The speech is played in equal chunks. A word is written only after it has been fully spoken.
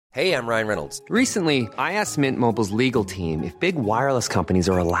Hey, I'm Ryan Reynolds. Recently, I asked Mint Mobile's legal team if big wireless companies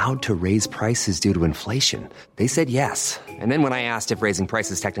are allowed to raise prices due to inflation. They said yes. And then when I asked if raising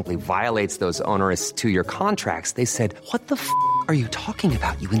prices technically violates those onerous two-year contracts, they said, "What the f*** are you talking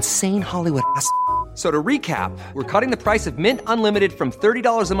about, you insane Hollywood ass?" So to recap, we're cutting the price of Mint Unlimited from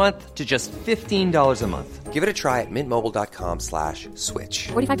 $30 a month to just $15 a month. Give it a try at mintmobile.com/switch.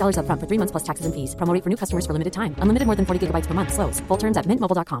 $45 up front for 3 months plus taxes and fees. Promo rate for new customers for limited time. Unlimited more than 40 gigabytes per month. Slows full terms at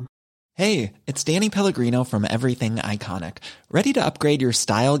mintmobile.com. Hey, it's Danny Pellegrino from Everything Iconic. Ready to upgrade your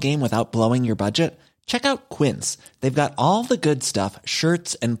style game without blowing your budget? Check out Quince. They've got all the good stuff,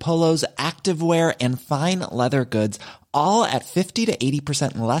 shirts and polos, activewear, and fine leather goods, all at 50 to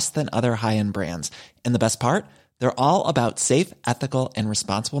 80% less than other high-end brands. And the best part? They're all about safe, ethical, and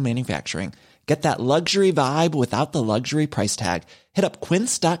responsible manufacturing. Get that luxury vibe without the luxury price tag. Hit up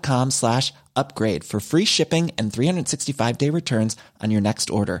quince.com/upgrade for free shipping and 365-day returns on your next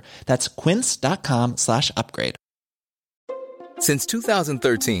order. That's quince.com/upgrade. Since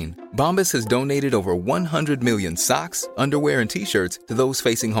 2013, Bombas has donated over 100 million socks, underwear, and T-shirts to those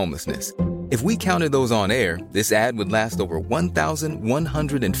facing homelessness. If we counted those on air, this ad would last over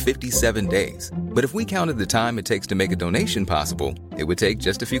 1,157 days. But if we counted the time it takes to make a donation possible, it would take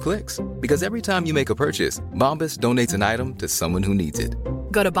just a few clicks. Because every time you make a purchase, Bombas donates an item to someone who needs it.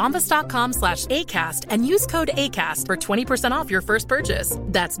 Go to bombas.com/ACAST and use code ACAST for 20% off your first purchase.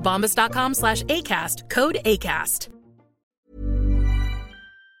 That's bombas.com/ACAST, code ACAST.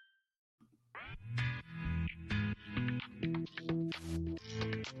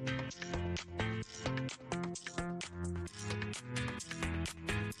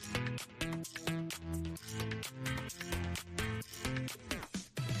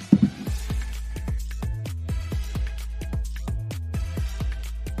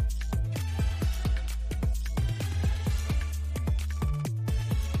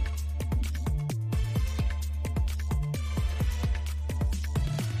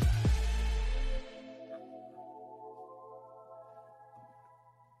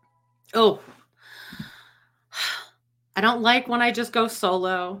 Oh, I don't like when I just go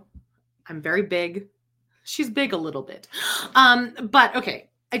solo. I'm very big. She's big a little bit. But okay,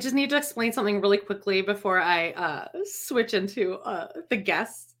 I just need to explain something really quickly before I switch into the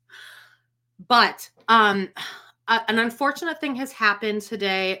guests. But an unfortunate thing has happened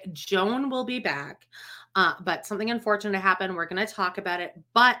today. Joan will be back, but something unfortunate happened. We're going to talk about it.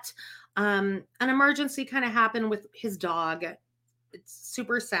 But an emergency kind of happened with his dog. It's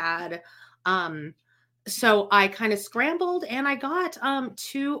super sad. So I kind of scrambled and I got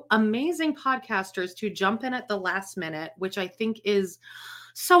two amazing podcasters to jump in at the last minute, which I think is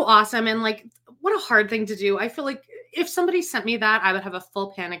so awesome. And like, what a hard thing to do. I feel like if somebody sent me that, I would have a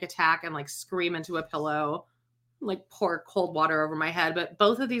full panic attack and like scream into a pillow, like pour cold water over my head. But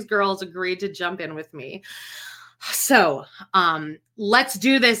both of these girls agreed to jump in with me. So let's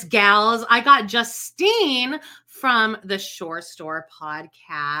do this, gals. I got Justine from the Shore Store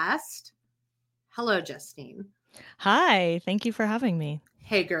podcast. Hello, Justine. Hi, thank you for having me.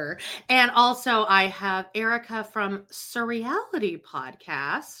 Hager. And also I have Erica from Surreality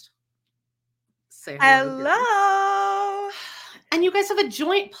podcast. Say hello. And you guys have a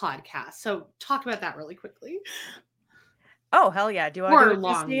joint podcast. So talk about that really quickly. Oh, hell yeah. Do I do it,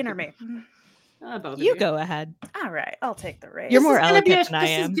 Justine, or me? Both you go ahead. All right, I'll take the race. You're more eloquent than I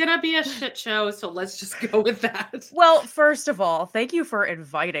am. This is gonna be a shit show, so let's just go with that. Well, first of all, thank you for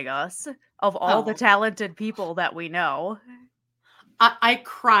inviting us. Of all the talented people that we know, I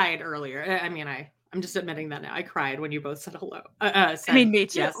cried earlier. I mean, I'm just admitting that now. I cried when you both said hello. Me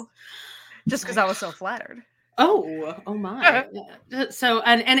too. Yes. Just because I was so flattered. Oh my. So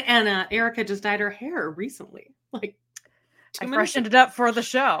and Erica just dyed her hair recently. Like. I freshened it up for the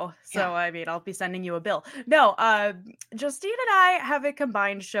show. So, yeah. I mean, I'll be sending you a bill. No, Justine and I have a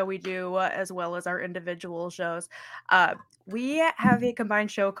combined show we do as well as our individual shows. We have a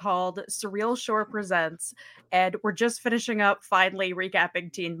combined show called Surreal Shore Presents, and we're just finishing up, finally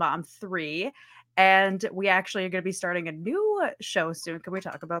recapping Teen Mom 3. And we actually are going to be starting a new show soon. Can we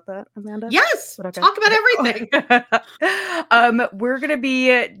talk about that, Amanda? Yes. Okay? Talk about everything. We're going to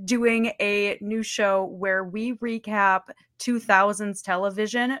be doing a new show where we recap 2000s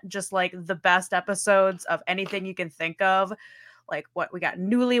television, just like the best episodes of anything you can think of. Like what we got: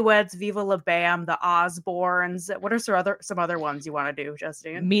 Newlyweds, Viva La Bam, The Osbournes. What are some other ones you want to do,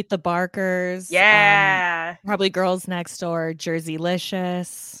 Justine? Meet the Barkers. Yeah. Probably Girls Next Door,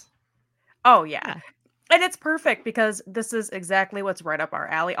 Jerseylicious. Oh, yeah. And it's perfect because this is exactly what's right up our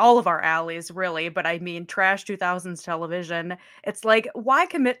alley. All of our alleys, really. But I mean, trash 2000s television. It's like, why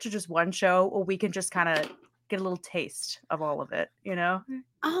commit to just one show? Well, we can just kind of get a little taste of all of it, you know?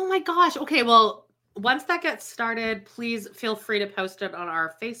 Oh my gosh. Okay, well, once that gets started, please feel free to post it on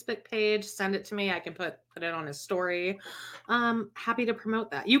our Facebook page. Send it to me. I can put it on his story. Happy to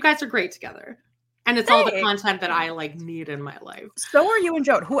promote that. You guys are great together. And it's all the content that I like need in my life. So are you and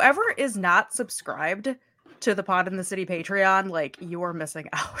Joan. Whoever is not subscribed to the Pod in the City Patreon, like, you are missing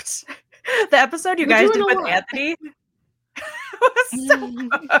out. The episode you guys did with Anthony was so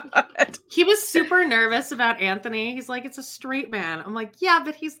good. He was super nervous about Anthony. He's like, it's a straight man. I'm like, yeah,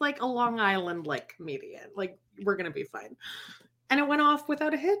 but he's like a Long Island like comedian. Like, we're gonna be fine. And it went off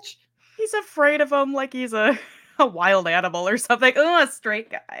without a hitch. He's afraid of him like he's a wild animal or something. Oh, a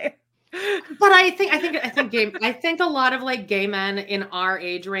straight guy. But I think a lot of like gay men in our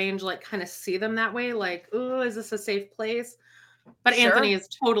age range like kind of see them that way. Like, oh, is this a safe place? But sure. Anthony is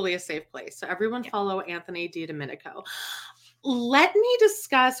totally a safe place. So everyone follow Anthony DiDomenico. Let me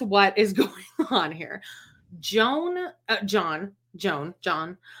discuss what is going on here. John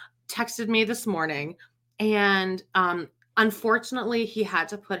texted me this morning, and unfortunately he had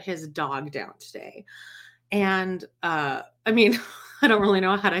to put his dog down today. And I mean, I don't really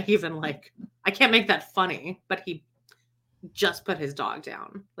know how to even I can't make that funny, but he just put his dog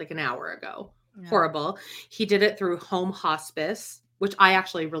down like an hour ago. Yeah. Horrible. He did it through home hospice, which I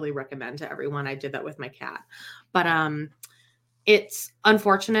actually really recommend to everyone. I did that with my cat, but it's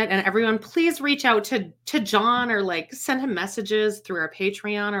unfortunate. And everyone, please reach out to John or like send him messages through our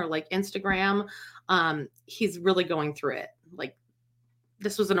Patreon or like Instagram. He's really going through it. Like,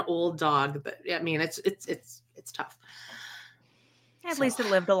 this was an old dog, but I mean, it's tough. At least it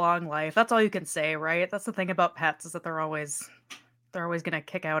lived a long life. That's all you can say, right? That's the thing about pets, is that they're always gonna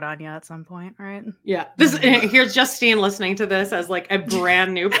kick out on you at some point, right? Yeah. Here's Justine listening to this as like a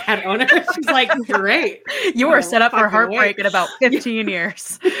brand new pet owner. She's like, great. You were set up for heartbreak in about 15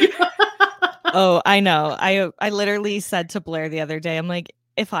 years. Oh, I know. I literally said to Blair the other day, I'm like,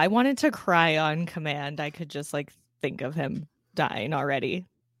 if I wanted to cry on command, I could just like think of him dying already.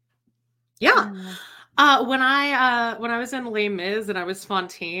 Yeah. When I was in Les Mis and I was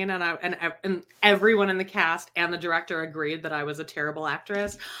Fontaine and everyone in the cast and the director agreed that I was a terrible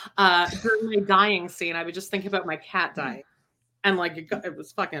actress. During my dying scene, I would just think about my cat dying, and like it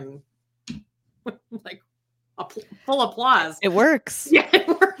was fucking like full applause. It works. Yeah, it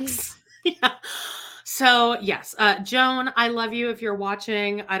works. Yeah. So yes, Joan, I love you. If you're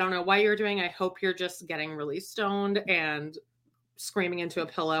watching, I don't know what you're doing. I hope you're just getting really stoned and screaming into a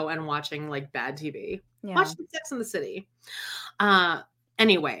pillow and watching like bad TV. Yeah. Watch the Sex and the City.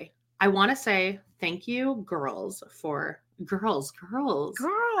 Anyway, I want to say thank you, girls. All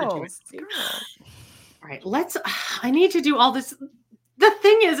right, I need to do all this. The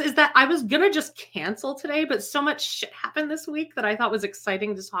thing is that I was gonna just cancel today, but so much shit happened this week that I thought was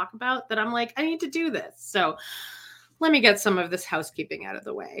exciting to talk about that I'm like, I need to do this. So let me get some of this housekeeping out of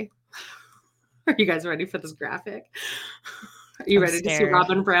the way. Are you guys ready for this graphic? Are you ready to see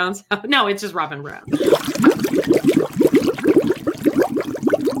Robin Brown's? No, it's just Robin Brown.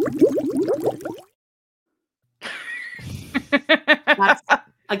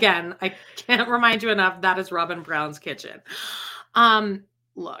 Again, I can't remind you enough. That is Robin Brown's kitchen.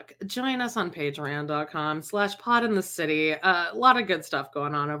 Look, join us on patreon.com/podinthecity. A lot of good stuff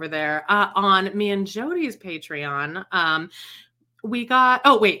going on over there. On me and Jody's Patreon, we got,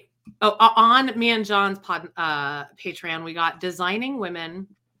 on me and John's Patreon, we got Designing Women,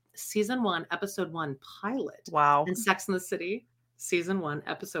 Season 1, Episode 1 pilot. Wow. And Sex and the City, Season 1,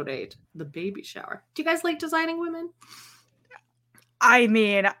 Episode 8, The Baby Shower. Do you guys like Designing Women? I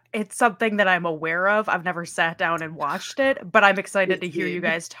mean, it's something that I'm aware of. I've never sat down and watched it, but I'm excited to hear you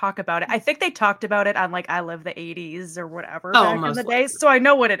guys talk about it. I think they talked about it on like I Live the 80s or whatever back in the day, so I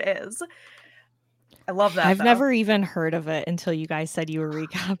know what it is. I love that. I've never even heard of it until you guys said you were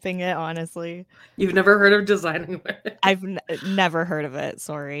recapping it, honestly. You've never heard of Designing Women? I've never heard of it,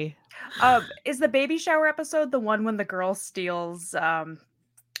 sorry. Is the baby shower episode the one when the girl steals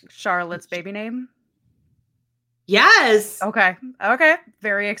Charlotte's baby name? Yes. Okay.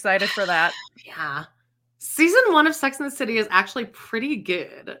 Very excited for that. Yeah. Season 1 of Sex and the City is actually pretty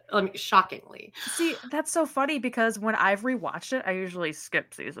good. Shockingly. See, that's so funny because when I've rewatched it, I usually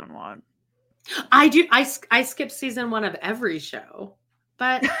skip season 1. I do. I skip season 1 of every show,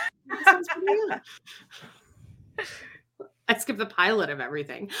 but that sounds pretty good. I skip the pilot of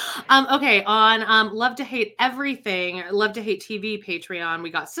everything. Okay, on Love to Hate Everything, Love to Hate TV Patreon, we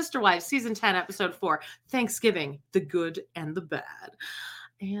got Sister Wives Season 10, Episode 4, Thanksgiving, the Good and the Bad.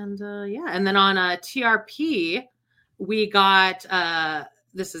 And and then on TRP, we got,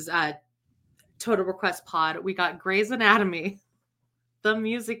 this is Total Request Pod, we got Grey's Anatomy, the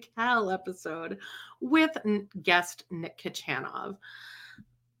Musicale episode with guest Nick Kachanov.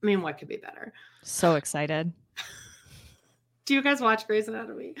 I mean, what could be better? So excited. Do you guys watch Grey's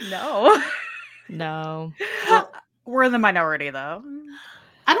Anatomy? No. No. Well, we're in the minority, though.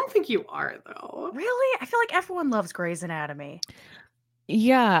 I don't think you are, though. Really? I feel like everyone loves Grey's Anatomy.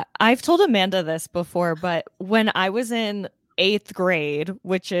 Yeah, I've told Amanda this before, but when I was in 8th grade,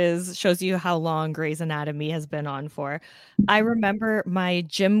 which shows you how long Grey's Anatomy has been on for, I remember my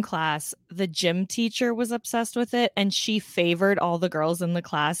gym class, the gym teacher was obsessed with it, and she favored all the girls in the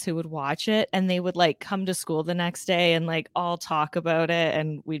class who would watch it, and they would like come to school the next day and like all talk about it,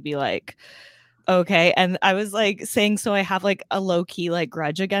 and we'd be like, okay. And I was like saying, so I have like a low-key like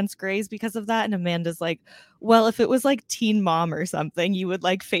grudge against Grey's because of that, and Amanda's like, well, if it was like Teen Mom or something, you would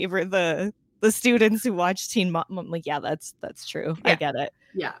like favor the students who watch Teen Mom. I'm like, yeah, that's true. Yeah. I get it.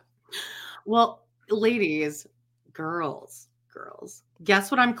 Yeah. Well, ladies, girls, guess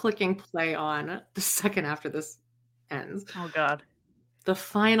what I'm clicking play on the second after this ends? Oh, God. The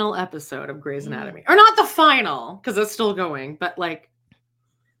final episode of Grey's Anatomy. Or not the final, because it's still going, but like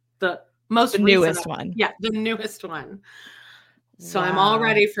the newest one. Yeah, the newest one. So I'm all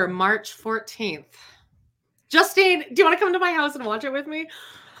ready for March 14th. Justine, do you want to come to my house and watch it with me?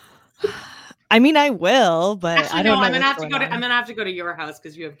 I mean, I will, but actually, I don't know. I'm gonna have to go to your house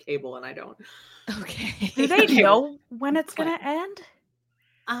because you have cable and I don't. Okay. Do they know when it's gonna end?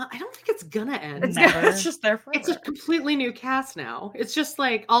 I don't think it's gonna end. It's just there forever. It's a completely new cast now. It's just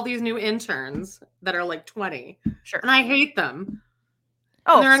like all these new interns that are like 20. Sure. And I hate them.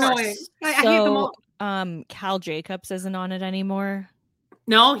 Oh, they're of course. annoying. I hate them all. Cal Jacobs isn't on it anymore.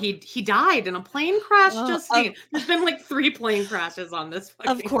 No, he died in a plane crash. Justine, there's been like 3 plane crashes on this.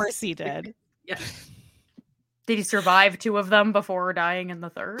 Of course he did. Yeah. Did he survive 2 of them before dying in the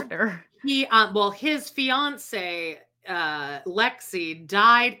 3rd? Or he his fiance Lexi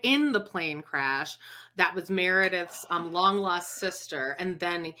died in the plane crash. That was Meredith's long lost sister, and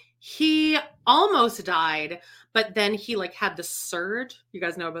then he almost died, but then he like had the surge. You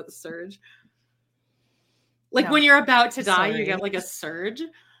guys know about the surge? Like when you're about to die, you get like a surge,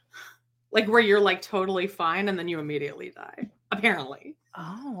 like where you're like totally fine, and then you immediately die. Apparently.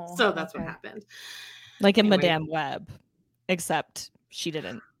 Oh, so that's what happened. Like in Madame Web, except she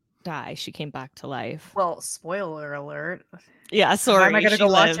didn't die; she came back to life. Well, spoiler alert. Yeah, sorry. How am I going to go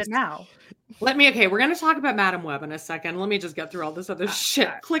watch it now? We're going to talk about Madame Web in a second. Let me just get through all this other shit.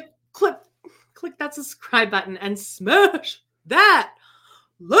 Click that subscribe button and smash that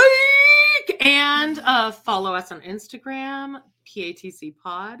like and follow us on Instagram, PATC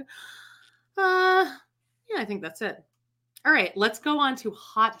Pod. Yeah, I think that's it. All right, let's go on to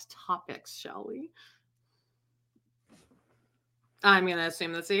hot topics, shall we? I'm going to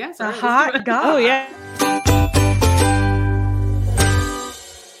assume that's a yes. A hot god. Oh, yeah.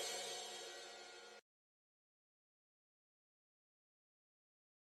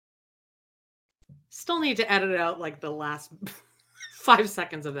 Still need to edit out like the last 5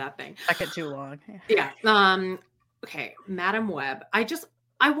 seconds of that thing. Second too long. Yeah. Okay, Madame Web.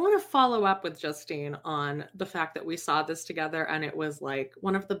 I want to follow up with Justine on the fact that we saw this together, and it was like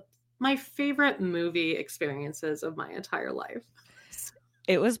one of my favorite movie experiences of my entire life.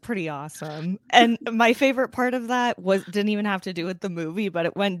 It was pretty awesome. And my favorite part of that didn't even have to do with the movie, but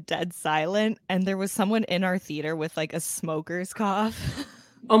it went dead silent, and there was someone in our theater with like a smoker's cough.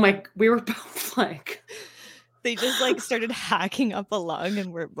 Oh my, we were both like, they just like started hacking up a lung,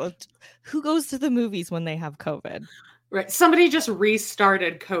 and we're both, who goes to the movies when they have COVID? Right. Somebody just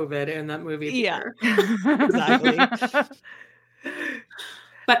restarted COVID in that movie theater. Yeah, exactly.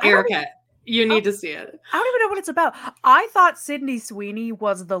 But Erica, you need to see it. I don't even know what it's about. I thought Sydney Sweeney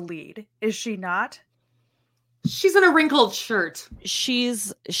was the lead. Is she not? She's in a wrinkled shirt.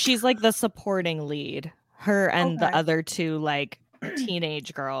 She's like the supporting lead. Her and the other 2 like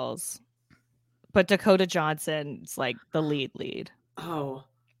teenage girls. But Dakota Johnson's like the lead. Oh.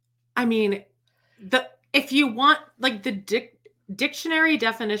 I mean, if you want, like, the dictionary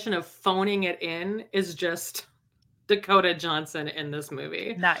definition of phoning it in is just Dakota Johnson in this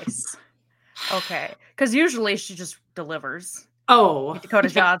movie. Nice. Okay. Because usually she just delivers. Oh. Dakota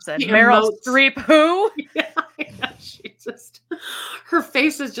Johnson. Meryl Streep, who? Yeah, she just, her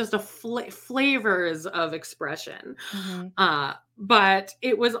face is just a flavors of expression. Mm-hmm. But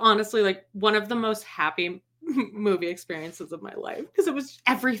it was honestly like one of the most happy movie experiences of my life, because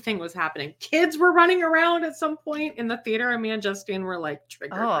everything was happening. Kids were running around at some point in the theater, and me and Justine were like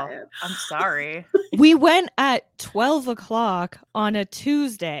triggered by it. I'm sorry. We went at 12 o'clock on a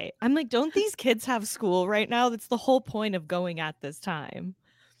Tuesday. I'm like, don't these kids have school right now? That's the whole point of going at this time.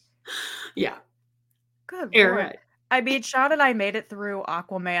 Yeah. Good Eric. Lord. I mean, Sean and I made it through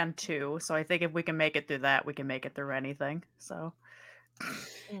Aquaman 2, so I think if we can make it through that, we can make it through anything. So,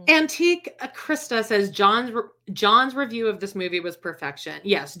 Antique Krista says John's review of this movie was perfection.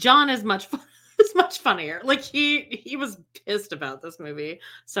 Yes, John is much is much funnier. Like he was pissed about this movie,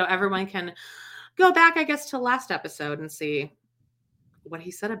 so everyone can go back, I guess, to last episode and see what he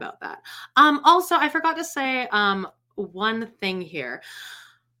said about that. Also, I forgot to say one thing here.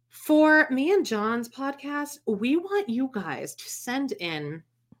 For me and John's podcast, we want you guys to send in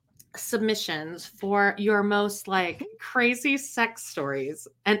submissions for your most like crazy sex stories.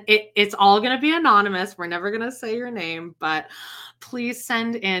 And it's all going to be anonymous. We're never going to say your name, but please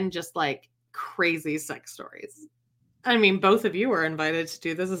send in just like crazy sex stories. I mean, both of you are invited to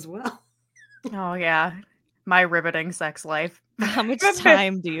do this as well. oh yeah, my riveting sex life. How much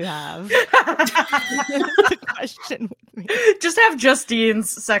time do you have? The question with me. Just have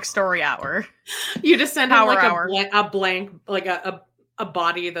Justine's sex story hour. You just send in Power like hour. a blank, like a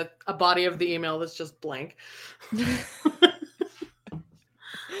body of the email that's just blank.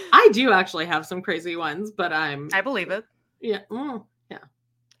 I do actually have some crazy ones, but I believe it. yeah.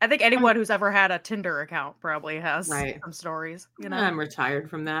 I think anyone who's ever had a Tinder account probably has Right. some stories. You know, I'm retired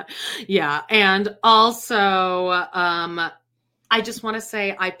from that. Yeah. And also, I just want to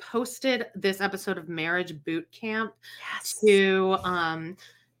say I posted this episode of Marriage Boot Camp to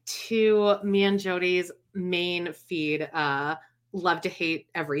me and Jody's main feed, Love to Hate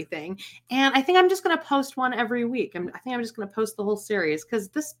Everything. And I think I'm just going to post one every week. I think I'm just going to post the whole series because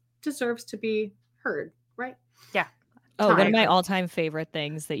this deserves to be heard, right? Yeah. Oh, one of my all-time favorite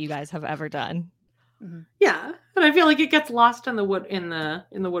things that you guys have ever done. Mm-hmm. Yeah. And I feel like it gets lost in the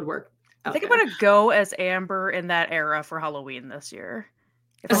woodwork. I think I'm gonna go as Amber in that era for Halloween this year.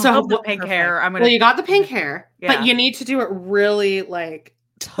 If I So, still have the well, pink hair, I'm gonna. Well, you got the pink hair, Yeah. but you need to do it really like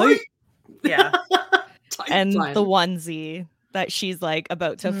tight. Yeah. Tight And time. the onesie that she's like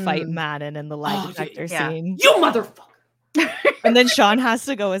about to fight Madden in the lie detector scene. You motherfucker. And then Sean has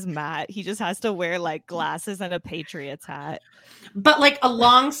to go as Matt. He just has to wear like glasses and a Patriots hat. But like a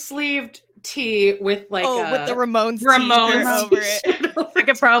long sleeved tee with like with the Ramones t-shirt over it. I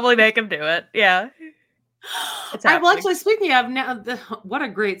could probably make him do it. Yeah. All right, well, actually, speaking of now, what a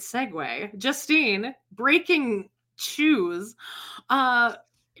great segue. Justine, breaking shoes. Janelle,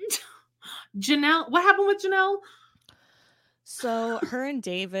 what happened with Janelle? So her and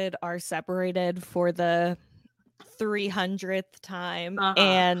David are separated for the 300th time,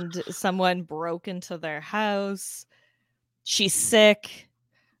 and someone broke into their house. She's sick.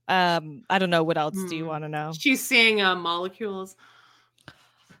 I don't know. What else do you want to know? She's seeing molecules.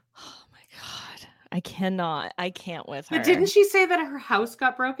 Oh my God. I can't with her. But didn't she say that her house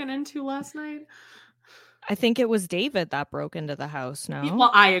got broken into last night? I think it was David that broke into the house. No.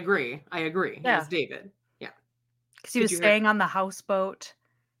 Well, I agree. Yeah. It was David. Yeah. Because he was staying on the houseboat.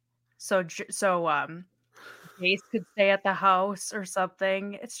 So Jace could stay at the house or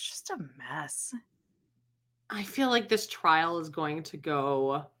something. It's just a mess. I feel like this trial is going to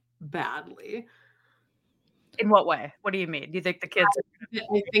go badly. In what way? What do you mean? Do you think the kids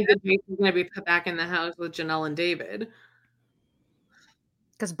I think that Jace is going to be put back in the house with Janelle and David.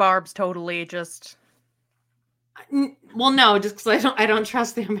 Because Barb's totally just... Well, no, just because I don't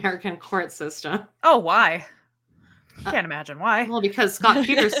trust the American court system. Oh, why? Can't imagine why. Well, because Scott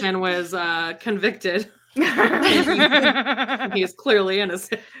Peterson was convicted. He is clearly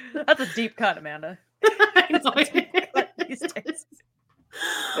innocent. That's a deep cut, Amanda. I know. These days.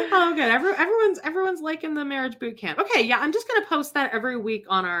 Oh, good. Everyone's liking the marriage boot camp. Okay, yeah, I'm just gonna post that every week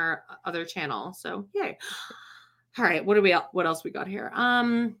on our other channel. So yay. All right, what else we got here?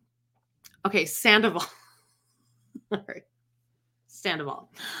 Okay, Sandoval. All right, Sandoval.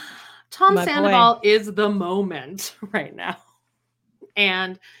 Tom Sandoval is the moment right now,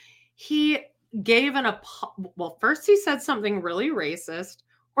 and he gave well, first he said something really racist,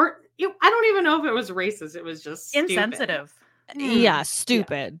 or I don't even know if it was racist. It was just stupid. Insensitive. Yeah,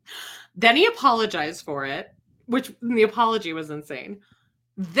 stupid. Yeah. Then he apologized for it, which the apology was insane.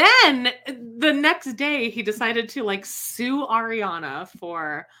 Then the next day he decided to like sue Ariana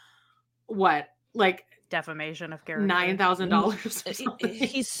for what? Like defamation of character. $9,000.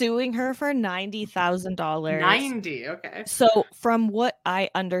 He's suing her for $90,000. 90, okay. So from what I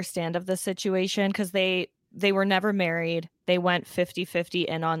understand of the situation, because they were never married, they went 50-50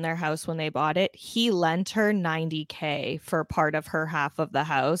 in on their house when they bought it. He lent her $90K for part of her half of the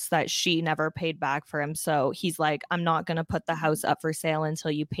house that she never paid back for him. So he's like, I'm not going to put the house up for sale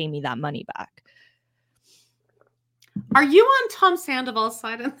until you pay me that money back. Are you on Tom Sandoval's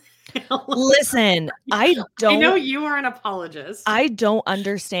side of the hill? Listen, I know you are an apologist. I don't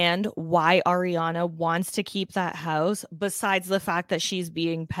understand why Ariana wants to keep that house, besides the fact that she's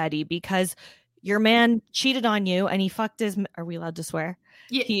being petty, because your man cheated on you and he fucked his, are we allowed to swear?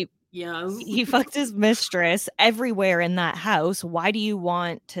 Yeah. He fucked his mistress everywhere in that house. Why do you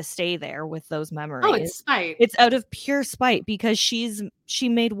want to stay there with those memories? Oh, it's spite. It's out of pure spite, because she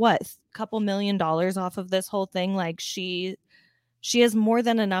made what, a couple $1 million off of this whole thing. Like she has more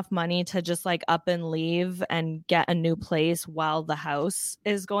than enough money to just like up and leave and get a new place while the house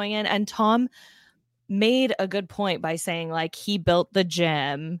is going in. And Tom made a good point by saying like he built the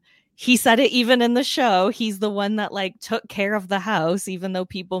gym. He said it even in the show. He's the one that like took care of the house, even though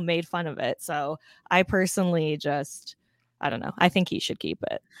people made fun of it. So I personally just, I don't know. I think he should keep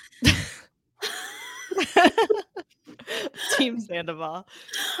it. Team Sandoval.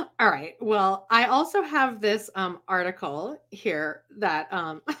 All right. Well, I also have this article here that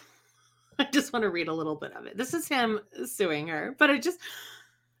I just want to read a little bit of it. This is him suing her, but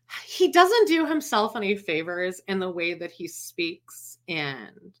he doesn't do himself any favors in the way that he speaks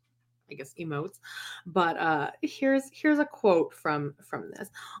and I guess emotes. But here's a quote from this.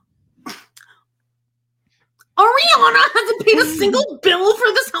 Ariana hasn't paid a single bill for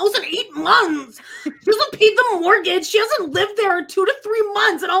this house in 8 months. She hasn't paid the mortgage. She hasn't lived there in 2 to 3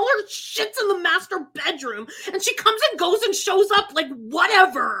 months, and all her shit's in the master bedroom. And she comes and goes and shows up like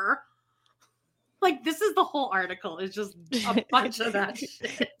whatever. Like, this is the whole article. It's just a bunch of that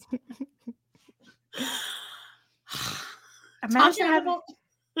shit. Imagine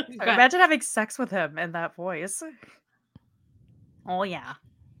having sex with him in that voice. Oh yeah.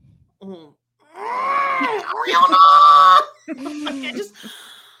 Mm. Ariana!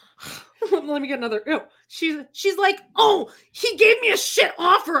 Let me get another. Oh, she's like, oh, he gave me a shit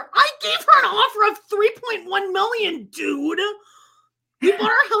offer. I gave her an offer of $3.1 million, dude. We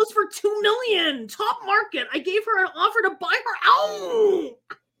bought our house for $2 million, top market. I gave her an offer to buy her out.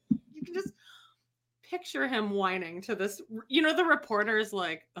 You can just picture him whining to this. You know, the reporter is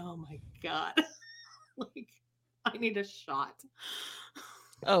like, oh my God, like I need a shot.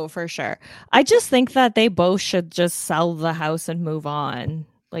 Oh, for sure. I just think that they both should just sell the house and move on.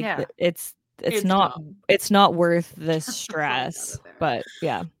 Like it's not worth this stress. But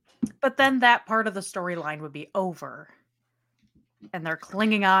yeah. But then that part of the storyline would be over. And they're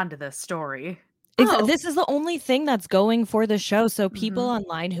clinging on to this story. This is the only thing that's going for the show. So people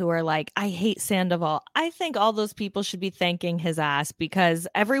online who are like, I hate Sandoval, I think all those people should be thanking his ass, because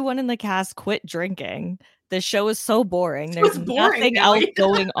everyone in the cast quit drinking. The show is so boring. There's nothing else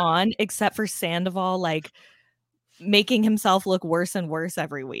going on except for Sandoval like making himself look worse and worse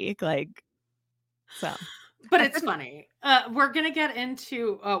every week. Like, so. But it's funny. We're going to get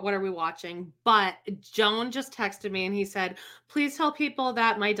into what are we watching. But Joan just texted me and he said, please tell people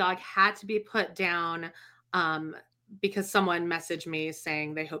that my dog had to be put down because someone messaged me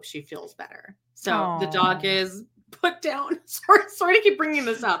saying they hope she feels better. So the dog is put down. Sorry to keep bringing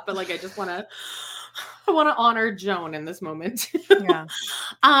this up, but like I want to honor Joan in this moment. Yeah.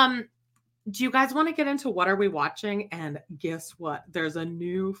 Do you guys want to get into what are we watching? And guess what? There's a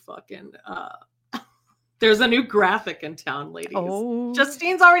new fucking there's a new graphic in town, ladies. Oh.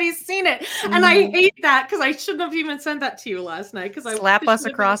 Justine's already seen it. And I hate that because I shouldn't have even sent that to you last night. Because slap us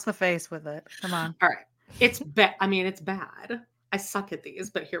across the face with it. Come on. All right. It's bad. I mean, it's bad. I suck at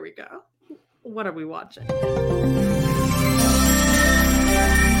these, but here we go. What are we watching?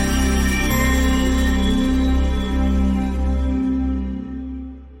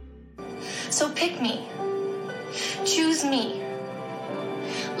 So pick me. Choose me.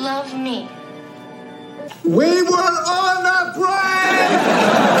 Love me. We were on a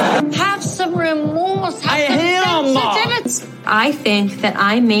break! Have some remorse. Have some sensitivity. I think that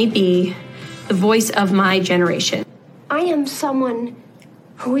I may be the voice of my generation. I am someone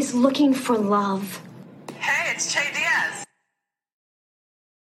who is looking for love. Hey, it's Che Diaz.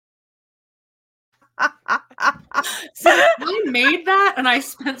 So I made that and I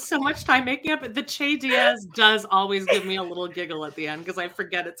spent so much time making up. The Che Diaz does always give me a little giggle at the end because I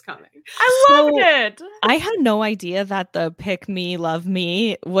forget it's coming. I loved it. I had no idea that the pick me, love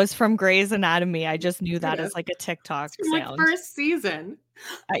me was from Grey's Anatomy. I just knew that as like a TikTok sound. Like first season.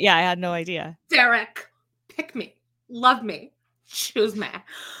 Yeah, I had no idea. Derek, pick me, love me, choose me.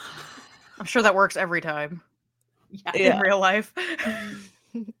 I'm sure that works every time. Yeah. In real life. I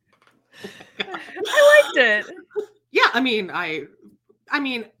liked it. Yeah, I mean,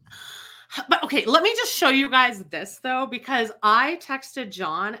 but okay, let me just show you guys this though, because I texted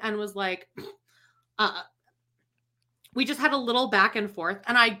John and was like, we just had a little back and forth,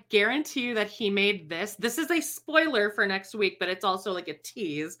 and I guarantee you that he made this. This is a spoiler for next week, but it's also like a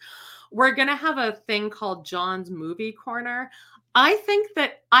tease. We're going to have a thing called John's Movie Corner. I think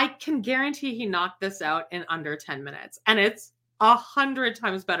that I can guarantee he knocked this out in under 10 minutes, and it's 100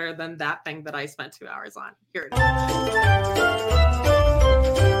 times better than that thing that I spent 2 hours on. Here it is.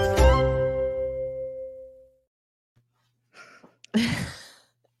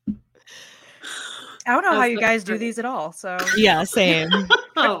 I don't know how you guys do these at all. So yeah, same. Good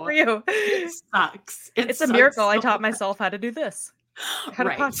for you. It sucks. It's a miracle I taught myself how to do this. How to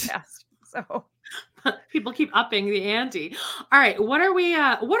podcast. So people keep upping the ante. All right, what are we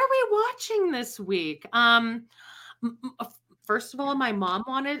watching this week? First of all, my mom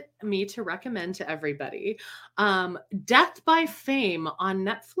wanted me to recommend to everybody Death by Fame on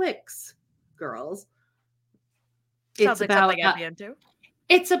Netflix, girls. Sounds like something I'd be into.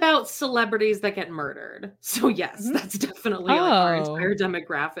 It's about celebrities that get murdered. So yes, that's definitely like our entire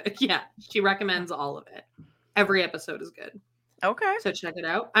demographic. Yeah, she recommends all of it. Every episode is good. Okay. So check it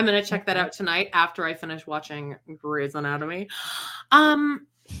out. I'm going to check that out tonight after I finish watching Grey's Anatomy.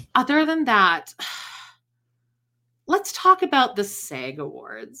 Other than that, let's talk about the SAG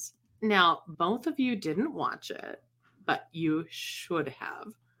Awards. Now, both of you didn't watch it, but you should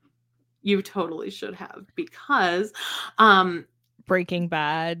have. You totally should have, because Breaking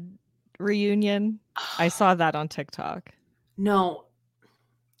Bad reunion. I saw that on TikTok. No.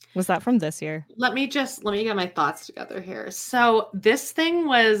 Was that from this year? Let me get my thoughts together here. So this thing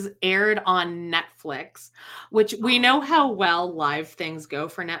was aired on Netflix, which we know how well live things go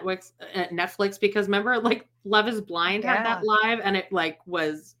for Netflix, because remember, like, Love is Blind had that live, and it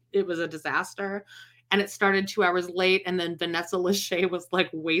was a disaster, and it started 2 hours late, and then Vanessa Lachey was like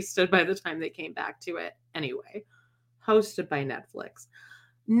wasted by the time they came back to it. Anyway, hosted by Netflix.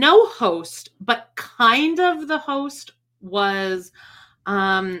 No host, but kind of the host was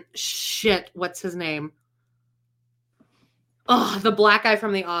what's his name? Oh, the black guy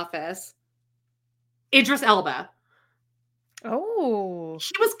from The Office. Idris Elba. Oh.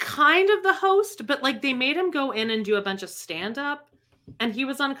 He was kind of the host, but like they made him go in and do a bunch of stand-up, and he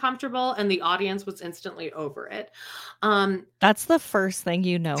was uncomfortable, and the audience was instantly over it. That's the first thing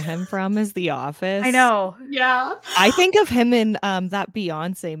you know him from is The Office. I know. Yeah. I think of him in that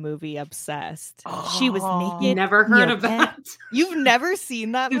Beyonce movie, Obsessed. Oh, she was naked. Never heard of that. You've never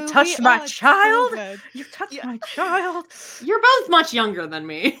seen that movie? You touched my child. So you touched my child. You're both much younger than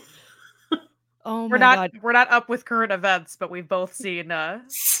me. Oh my God. We're not up with current events, but we've both seen that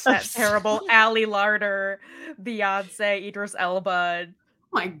terrible Ali Larder, Beyonce, Idris Elba. Oh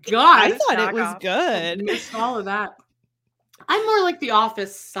my God. I thought it was good. I missed all of that. I'm more like The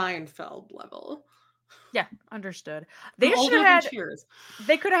Office Seinfeld level. Yeah, understood. They should have had Cheers.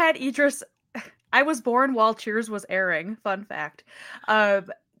 They could have had Idris. I was born while Cheers was airing. Fun fact.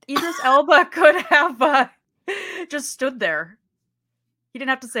 Idris Elba could have just stood there. He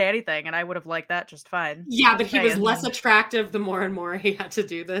didn't have to say anything, and I would have liked that just fine. Yeah, but he was less attractive the more and more he had to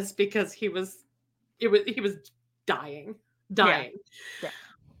do this, because he was dying. Yeah.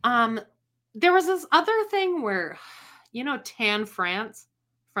 There was this other thing where, Tan France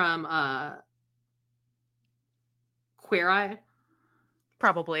from Queer Eye.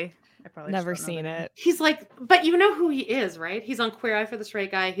 Probably. I probably never seen it. He's like, but you know who he is, right? He's on Queer Eye for the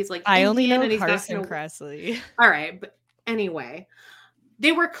Straight Guy. He's like, I only know and Carson Kressley. All right, but anyway,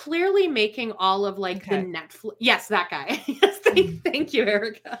 they were clearly making all of the Netflix. Yes, that guy. Yes, thank you,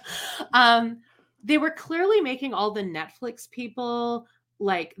 Erica. They were clearly making all the Netflix people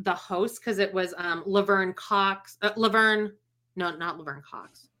like the hosts, because it was Laverne Cox. Not Laverne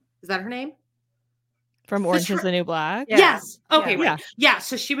Cox. Is that her name? From Orange is the New Black? Yeah. Yes. Okay, yeah. Right. Yeah,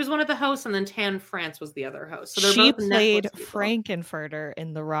 so she was one of the hosts, and then Tan France was the other host. So she played Frankenfurter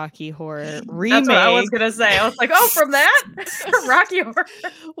in the Rocky Horror remake. That's what I was going to say. I was like, oh, from that? Rocky Horror.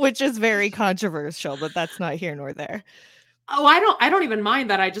 Which is very controversial, but that's not here nor there. Oh, I don't even mind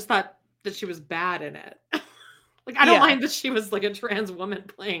that. I just thought that she was bad in it. I don't mind that she was like a trans woman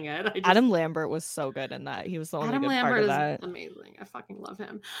playing it. Adam Lambert was so good in that. He was the only good part of that. Is amazing. I fucking love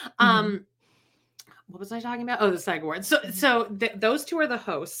him. What was I talking about? Oh, the SAG Awards. So those two are the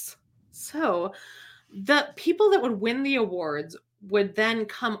hosts. So the people that would win the awards would then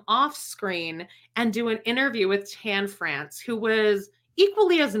come off screen and do an interview with Tan France, who was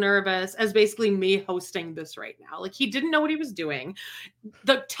equally as nervous as basically me hosting this right now. Like, he didn't know what he was doing.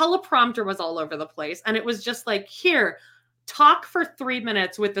 The teleprompter was all over the place. And it was just like, here, talk for 3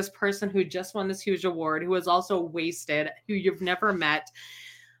 minutes with this person who just won this huge award, who was also wasted, who you've never met.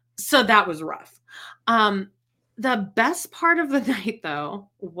 So that was rough. The best part of the night, though,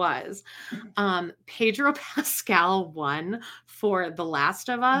 was Pedro Pascal won for The Last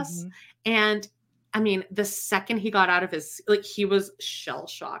of Us. And I mean, the second he got out of his, like, he was shell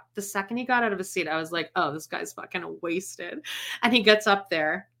shocked. The second he got out of his seat, I was like, oh, this guy's fucking wasted. And he gets up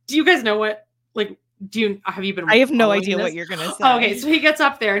there. Do you guys know what, like, have you been? I have no idea this? what you're going to say. Oh, okay. So he gets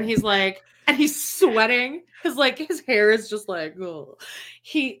up there and he's like, and he's sweating. His hair is just like, ugh.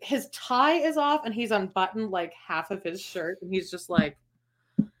 His tie is off and he's unbuttoned like half of his shirt. And he's just like,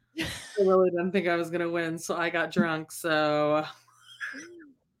 I really didn't think I was going to win. So I got drunk. So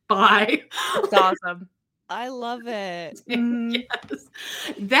bye. That's awesome. I love it. Yes.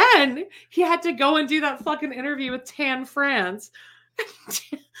 Then he had to go and do that fucking interview with Tan France.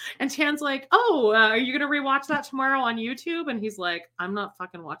 And Tan's like, oh, are you going to rewatch that tomorrow on YouTube? And he's like, I'm not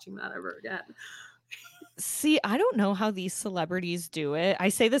fucking watching that ever again. See, I don't know how these celebrities do it. I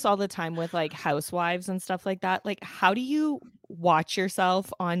say this all the time with like housewives and stuff like that. Like, how do you watch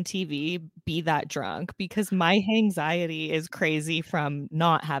yourself on TV be that drunk? Because my anxiety is crazy from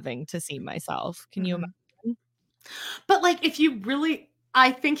not having to see myself. Can you imagine? But like, if you really,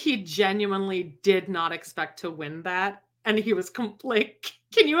 I think he genuinely did not expect to win that. And he was like,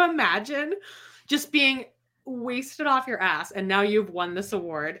 can you imagine just being wasted off your ass and now you've won this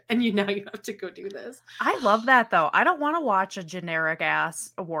award and now you have to go do this? I love that though. I don't want to watch a generic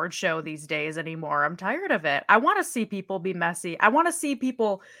ass award show these days anymore. I'm tired of it. I want to see people be messy. I want to see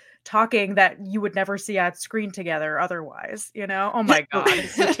people talking that you would never see on screen together otherwise, you know? Oh my God.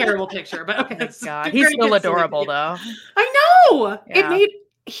 It's a terrible picture, but okay. Oh God. He's still adorable though. I know. Yeah.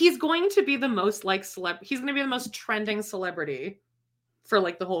 He's going to be the most like he's going to be the most trending celebrity for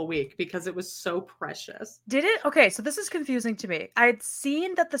like the whole week because it was so precious. Did it? Okay, so this is confusing to me. I'd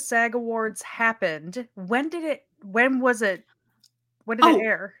seen that the SAG Awards happened. When did it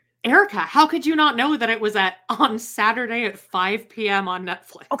air? Erica, how could you not know that it was on Saturday at 5 p.m. on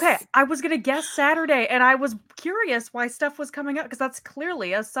Netflix? Okay, I was going to guess Saturday, and I was curious why stuff was coming out, because that's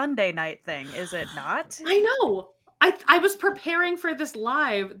clearly a Sunday night thing, is it not? I know. I was preparing for this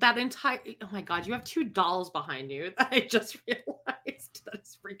live oh my God, you have two dolls behind you that I just realized.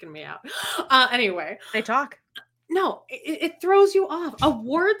 That's freaking me out. Anyway. They talk. No, it throws you off.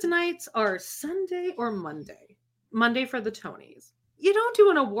 Awards nights are Sunday or Monday. Monday for the Tonys. You don't do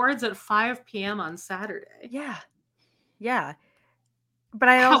an awards at 5 p.m. on Saturday. Yeah. Yeah. But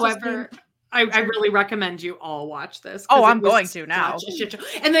I also However, I really recommend you all watch this. Oh, I'm going to now.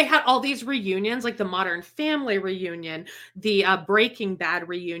 And they had all these reunions, like the Modern Family reunion, the Breaking Bad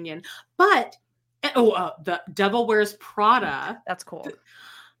reunion. But, the Devil Wears Prada. That's cool.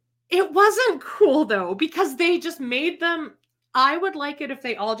 It wasn't cool, though, because they just made them. I would like it if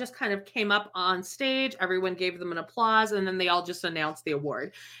they all just kind of came up on stage, everyone gave them an applause, and then they all just announced the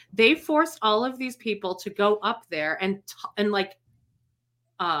award. They forced all of these people to go up there and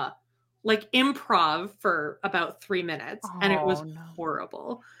improv for about 3 minutes, and it was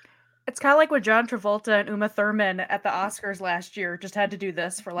horrible. It's kind of like when John Travolta and Uma Thurman at the Oscars last year just had to do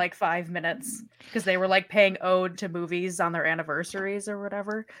this for like 5 minutes because they were like paying ode to movies on their anniversaries or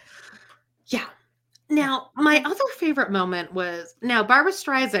whatever. Yeah. Now, my other favorite moment was, now Barbra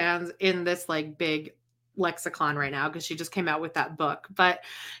Streisand's in this like big lexicon right now because she just came out with that book, but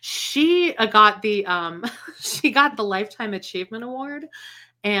she got the Lifetime Achievement Award.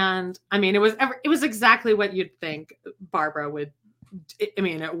 And I mean, it was exactly what you'd think Barbara would. I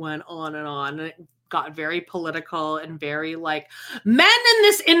mean, it went on and it got very political and very like, men in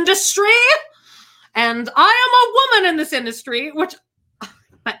this industry, and I am a woman in this industry, which,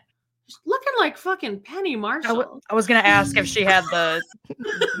 but looking like fucking Penny Marshall. I was gonna ask if she had the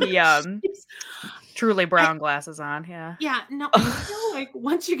truly brown glasses on. Yeah, no, I feel like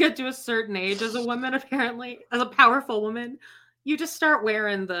once you get to a certain age as a woman, apparently, as a powerful woman, you just start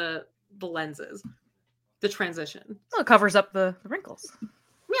wearing the lenses, the transition. Well, it covers up the wrinkles.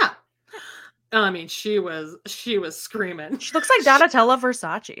 Yeah. I mean, she was screaming. She looks like Donatella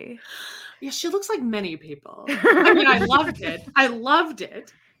Versace. Yeah, she looks like many people. I mean, I loved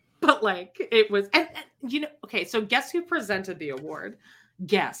it. But like, it was, and you know, okay, so guess who presented the award?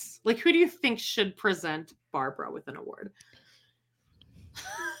 Guess. Like, who do you think should present Barbara with an award?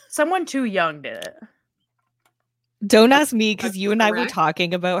 Someone too young did it. Don't ask me, because you and I were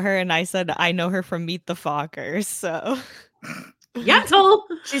talking about her, and I said I know her from Meet the Fockers. So, Yentl,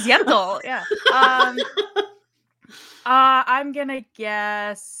 she's Yentl, yeah. I'm gonna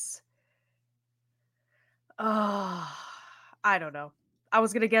guess. I don't know. I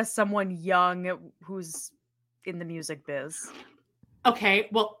was gonna guess someone young who's in the music biz. Okay,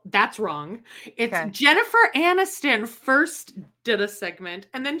 well, that's wrong. It's okay. Jennifer Aniston first did a segment,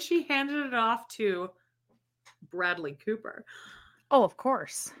 and then she handed it off to Bradley Cooper. Oh, of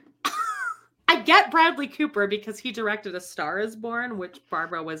course. I get Bradley Cooper because he directed A Star Is Born, which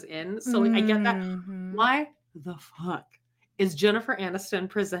Barbara was in. So like, I get that. Why the fuck is Jennifer Aniston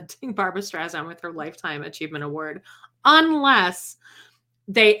presenting Barbara Streisand with her Lifetime Achievement Award? Unless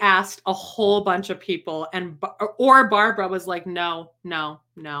they asked a whole bunch of people or Barbara was like, no.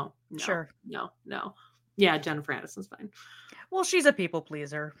 Sure. No. Yeah, Jennifer Aniston's fine. Well, she's a people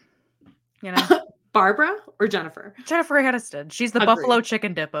pleaser. You know? Barbara or Jennifer? Jennifer Aniston. She's the Agreed. Buffalo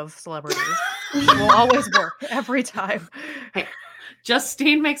chicken dip of celebrities. She will always work every time. Hey,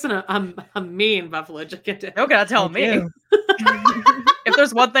 Justine makes a mean buffalo chicken dip. Don't gotta tell me. If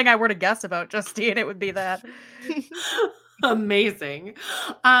there's one thing I were to guess about Justine, it would be that. Amazing.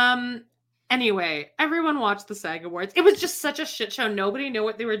 Anyway, everyone watched the SAG Awards. It was just such a shit show. Nobody knew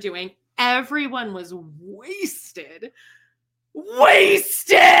what they were doing. Everyone was wasted. Cody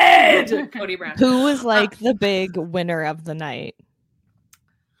Brown. Who was like the big winner of the night?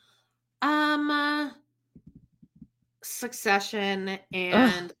 Succession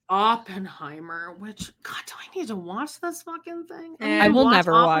and Oppenheimer, which, God, do I need to watch this fucking thing? I will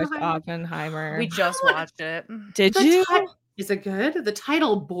never watch Oppenheimer. We just watched it. Did you? Is it good? The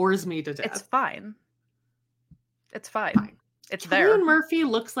title bores me to death. It's fine. It's fine. It's there. Cillian Murphy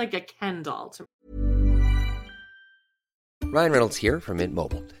looks like a Ken doll to me. Ryan Reynolds here from Mint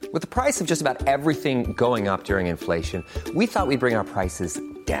Mobile. With the price of just about everything going up during inflation, we thought we'd bring our prices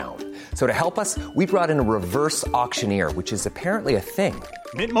down. So to help us, we brought in a reverse auctioneer, which is apparently a thing.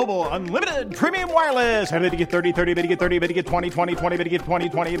 Mint Mobile Unlimited Premium Wireless. How to get 30, 30, bit to get 30, bit to get 20, 20, 20, bit to get 20,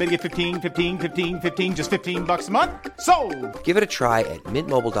 20, bit to get 15, 15, 15, 15, just $15 a month? Sold! Give it a try at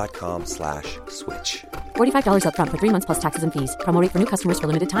mintmobile.com/switch. $45 up front for 3 months plus taxes and fees. Promo rate for new customers for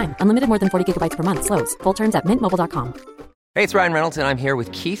limited time. Unlimited more than 40 gigabytes per month. Slows full terms at mintmobile.com. Hey, it's Ryan Reynolds, and I'm here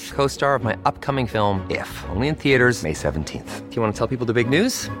with Keith, co-star of my upcoming film, If, only in theaters May 17th. Do you want to tell people the big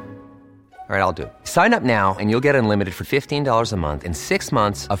news? All right, I'll do it. Sign up now and you'll get unlimited for $15 a month and 6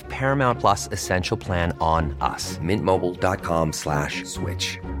 months of Paramount Plus Essential Plan on us.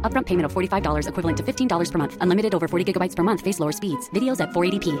 mintmobile.com/switch. Upfront payment of $45 equivalent to $15 per month. Unlimited over 40 gigabytes per month. Face lower speeds. Videos at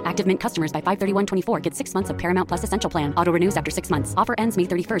 480p. Active Mint customers by 531.24 get 6 months of Paramount Plus Essential Plan. Auto renews after 6 months. Offer ends May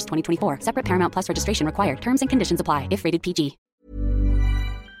 31st, 2024. Separate Paramount Plus registration required. Terms and conditions apply if rated PG.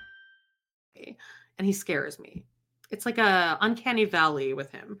 And he scares me. It's like a uncanny valley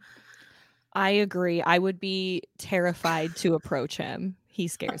with him. I agree. I would be terrified to approach him. He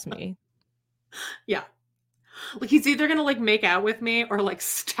scares me. Yeah. Like he's either gonna like make out with me or like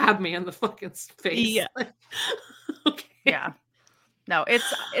stab me in the fucking face. Yeah. Okay. Yeah. No,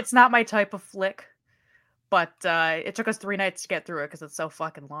 it's not my type of flick, but it took us 3 nights to get through it because it's so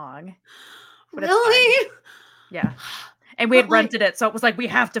fucking long. But really? Yeah. And we had rented it, so it was like, we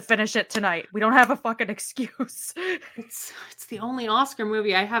have to finish it tonight. We don't have a fucking excuse. It's the only Oscar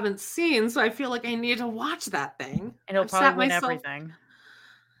movie I haven't seen, so I feel like I need to watch that thing. And it'll probably win everything.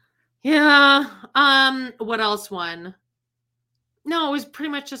 Yeah. What else won? No, it was pretty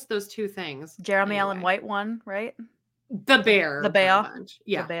much just those 2 things. Jeremy Allen White won, right? The Bear. The Bear.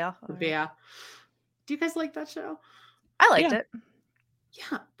 Yeah. The Bear. The Bear. Do you guys like that show? I liked it.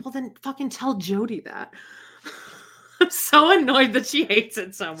 Yeah. Well, then fucking tell Jody that. I'm so annoyed that she hates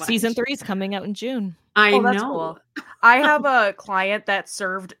it so much. Season 3 is coming out in June. I know. That's cool. I have a client that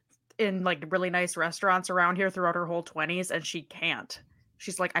served in like really nice restaurants around here throughout her whole 20s, and she can't.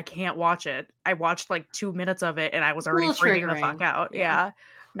 She's like, I can't watch it. I watched like 2 minutes of it, and I was already freaking the fuck out. Yeah.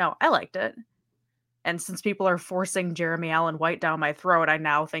 No, I liked it. And since people are forcing Jeremy Allen White down my throat, I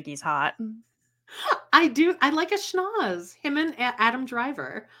now think he's hot. I do. I like a schnoz. Him and Adam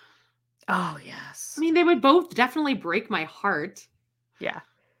Driver. Oh yes. I mean, they would both definitely break my heart. Yeah.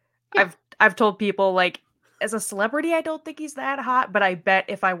 I've told people, like, as a celebrity, I don't think he's that hot, but I bet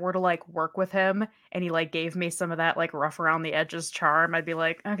if I were to like work with him and he like gave me some of that like rough around the edges charm, I'd be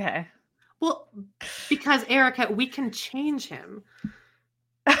like, okay. Well, because Erica, we can change him.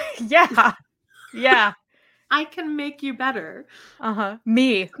 Yeah. Yeah. I can make you better.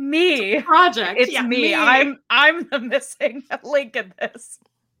 Me. It's a project. It's me. I'm the missing link in this.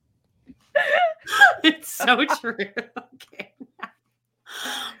 It's so true. Okay.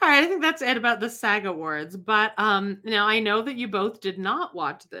 All right, I think that's it about the SAG Awards. But now I know that you both did not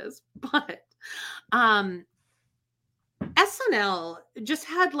watch this, but SNL just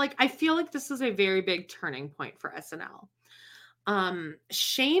had like, I feel like this is a very big turning point for SNL.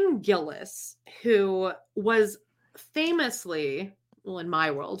 Shane Gillis, who was famously, well, in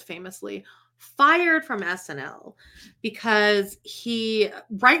my world, famously fired from SNL because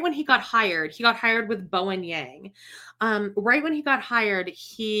right when he got hired with Bowen Yang. Right when he got hired,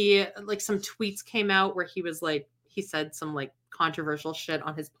 some tweets came out where he said some controversial shit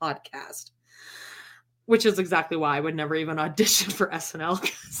on his podcast, which is exactly why I would never even audition for SNL.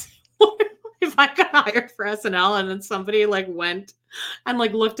 Because if I got hired for SNL and then somebody went and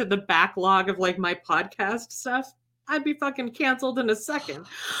looked at the backlog of my podcast stuff, I'd be fucking canceled in a second.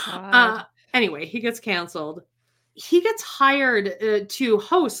 Anyway, he gets canceled. He gets hired to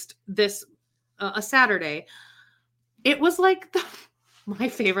host this a Saturday. It was my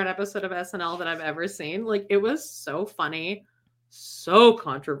favorite episode of SNL that I've ever seen. It was so funny, so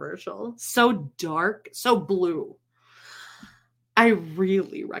controversial, so dark, so blue. I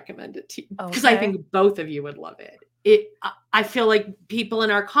really recommend it to you because I think both of you would love it. I feel like people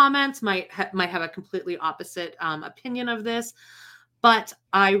in our comments might have a completely opposite opinion of this, but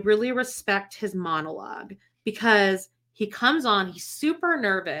I really respect his monologue because he comes on, he's super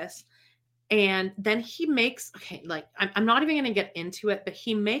nervous, and then he makes I'm not even going to get into it, but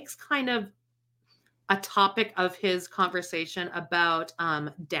he makes kind of a topic of his conversation about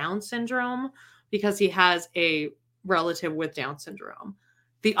Down syndrome because he has a relative with Down syndrome.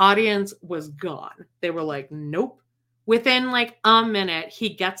 The audience was gone. They were like, nope. Within a minute, he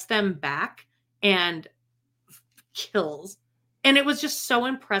gets them back and kills. And it was just so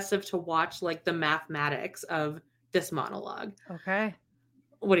impressive to watch the mathematics of this monologue. Okay.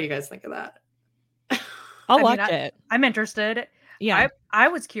 What do you guys think of that? I'll watch it. I'm interested. Yeah. I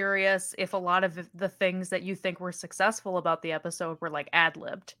was curious if a lot of the things that you think were successful about the episode were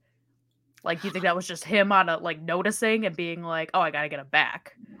ad-libbed. Do you think that was just him on noticing and being oh, I gotta get him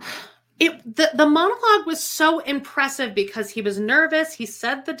back? The monologue was so impressive because he was nervous. He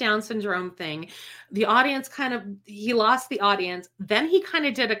said the Down syndrome thing. The audience he lost the audience. Then he kind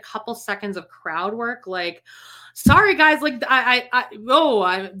of did a couple seconds of crowd work. Sorry guys,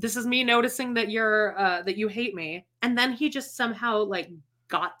 this is me noticing that that you hate me. And then he just somehow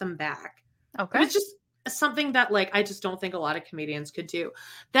got them back. Okay. It was just something that I just don't think a lot of comedians could do.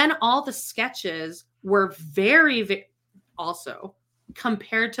 Then all the sketches were very also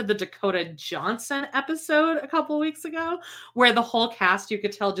compared to the Dakota Johnson episode a couple weeks ago, where the whole cast, you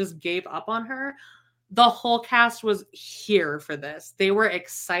could tell, just gave up on her. The whole cast was here for this. They were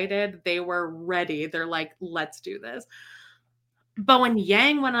excited. They were ready. They're like, let's do this. Bowen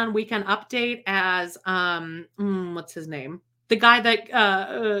Yang went on Weekend Update as, what's his name? The guy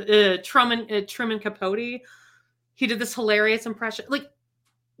that, Truman Capote. He did this hilarious impression.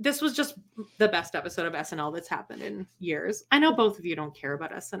 This was just the best episode of SNL that's happened in years. I know both of you don't care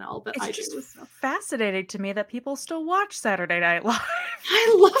about SNL, but I do. So. Fascinating to me that people still watch Saturday Night Live.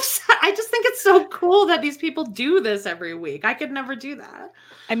 I just think it's so cool that these people do this every week. I could never do that.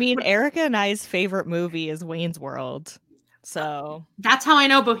 I mean, Erica and I's favorite movie is Wayne's World. So that's how I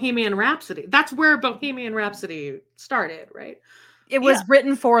know Bohemian Rhapsody. That's where Bohemian Rhapsody started, right? It was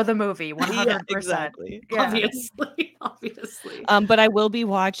written for the movie, 100%. Yeah, exactly. Yeah. Obviously. But I will be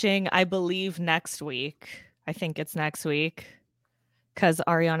watching, I believe, next week. I think it's next week because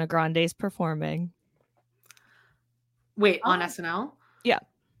Ariana Grande's performing. Wait, on SNL? Yeah.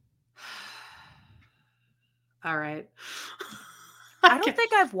 All right. I don't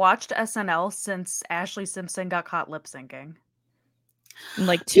think I've watched SNL since Ashley Simpson got caught lip syncing.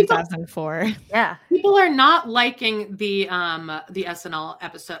 In 2004. Yeah. People are not liking the SNL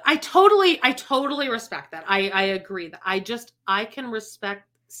episode. I totally respect that. I agree that I can respect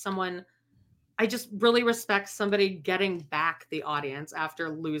someone. I just really respect somebody getting back the audience after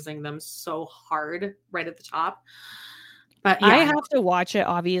losing them so hard right at the top. But yeah. I have to watch it,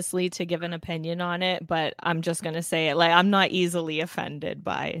 obviously, to give an opinion on it, but I'm just going to say it. I'm not easily offended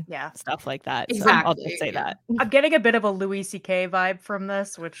by stuff like that. Exactly. So I'll just say that. I'm getting a bit of a Louis C.K. vibe from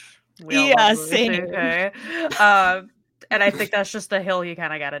this, which we all love Louis same. C.K. And I think that's just a hill you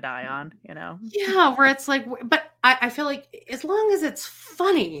kind of got to die on, you know? Yeah, where it's but I feel like as long as it's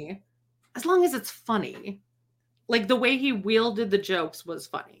funny, the way he wielded the jokes was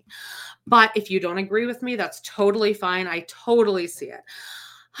funny. But if you don't agree with me, that's totally fine. I totally see it.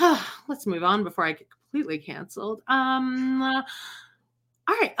 Let's move on before I get completely canceled. All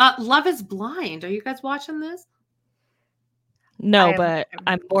right. Love is Blind. Are you guys watching this? No, but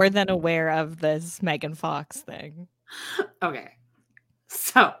I'm more than aware of this Megan Fox thing. Okay.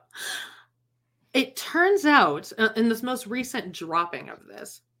 So it turns out in this most recent dropping of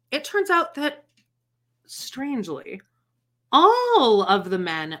this, it turns out that strangely, all of the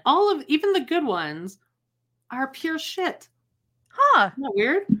men, even the good ones, are pure shit. Huh. Isn't that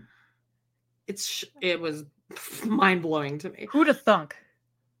weird? It was mind-blowing to me. Who'da thunk?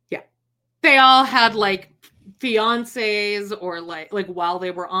 Yeah. they all had like fiancés or like while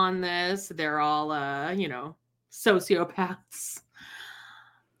they were on this, they're all sociopaths.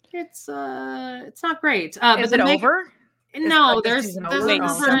 It's not great. Is it over? No, Is there's season there's over? Wait,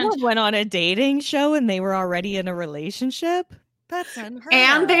 Oh. someone went on a dating show and they were already in a relationship? That's unheard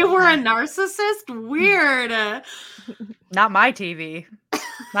and of. they were a narcissist. Weird. Not my TV.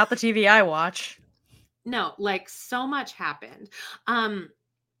 Not the TV I watch. No, like so much happened.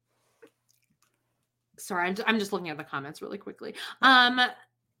 Sorry, I'm just looking at the comments really quickly.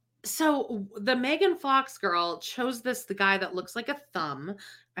 So the Megan Fox girl chose the guy that looks like a thumb,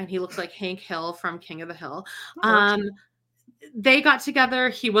 and he looks like Hank Hill from King of the Hill. They got together.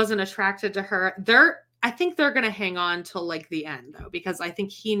 He wasn't attracted to her. I think they're gonna hang on till like the end though, because I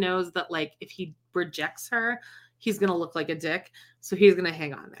think he knows that like if he rejects her, he's gonna look like a dick. So he's gonna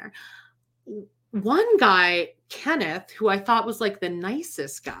hang on there. One guy, Kenneth, who I thought was like the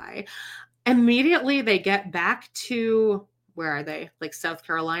nicest guy, immediately they get back to, where are they? Like South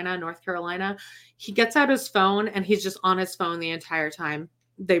Carolina, North Carolina. He gets out his phone and he's just on his phone the entire time.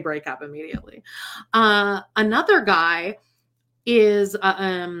 They break up immediately. Another guy is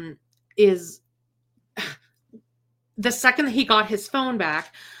the second that he got his phone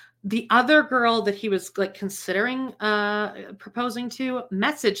back, the other girl that he was like considering proposing to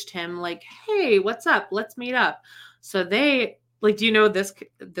messaged him like, "Hey, what's up? Let's meet up." So they like, do you know this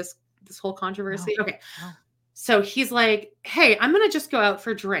whole controversy? No. Okay. No. So he's like, "Hey, I'm going to just go out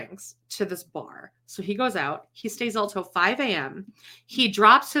for drinks to this bar." So he goes out, he stays out till 5 a.m. He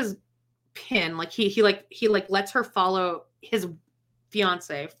drops his pin. Like he lets her follow his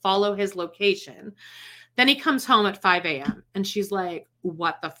fiance, follow his location. Then he comes home at 5 a.m. and she's like,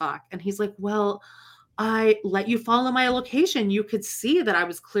 "What the fuck?" And he's like, "Well, I let you follow my location. You could see that I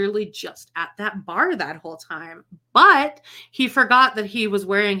was clearly just at that bar that whole time." But he forgot that he was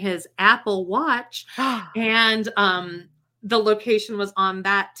wearing his Apple Watch and the location was on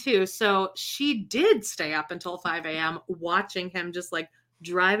that too. So she did stay up until 5 a.m. watching him just like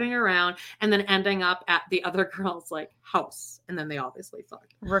driving around and then ending up at the other girl's like house. And then they obviously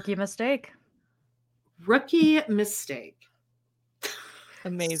fucked. Rookie mistake.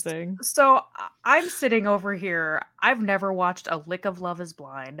 Amazing. So I'm sitting over here. I've never watched A Lick of Love is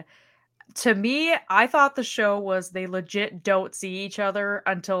Blind. To me, I thought the show was they legit don't see each other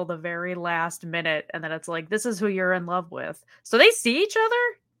until the very last minute. And then it's like, this is who you're in love with. So they see each other?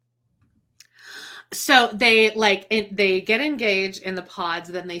 So they they get engaged in the pods,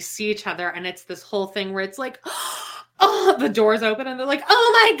 then they see each other, and it's this whole thing where it's like, oh, the doors open and they're like,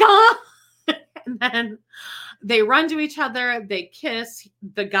 "Oh my God." And then they run to each other, they kiss,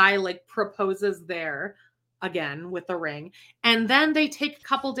 the guy like proposes there again with the ring, and then they take a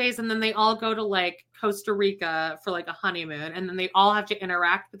couple days and then they all go to like Costa Rica for like a honeymoon, and then they all have to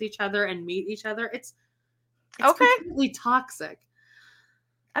interact with each other and meet each other. It's okay. Completely toxic.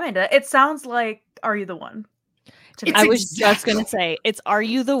 I mean, it sounds like Are You the One? I was just going to say, it's Are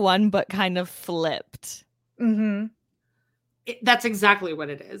You the One, but kind of flipped. Mm-hmm. That's exactly what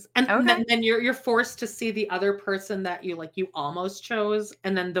it is. And then you're forced to see the other person that you almost chose.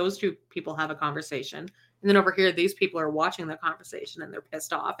 And then those two people have a conversation. And then over here, these people are watching the conversation and they're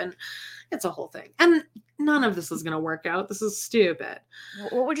pissed off. And it's a whole thing. And none of this is going to work out. This is stupid.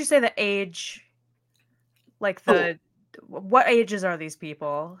 What would you say the age, what ages are these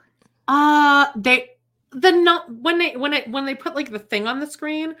people? When they put like the thing on the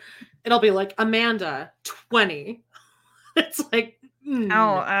screen, it'll be like Amanda 20. It's like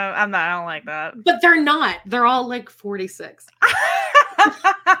I don't like that. But they're not. They're all like 46.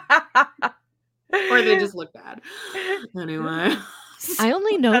 Or they just look bad. Anyway. I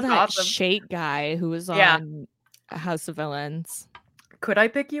only know that awesome. Shake guy who was on House of Villains. Could I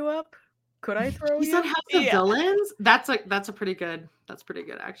pick you up? Could I throw you? He's on House of Villains? That's pretty good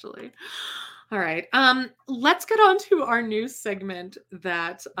actually. All right. Let's get on to our new segment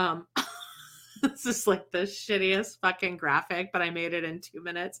that this is like the shittiest fucking graphic, but I made it in 2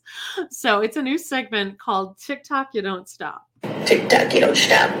 minutes. So it's a new segment called TikTok You Don't Stop. TikTok You Don't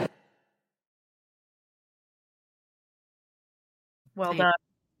Stop. Well done.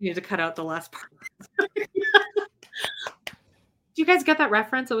 You need to cut out the last part. Do you guys get that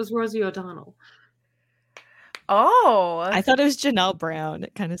reference? It was Rosie O'Donnell. Oh. I thought it was Janelle Brown.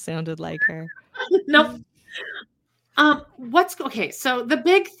 It kind of sounded like her. Nope. Okay, so the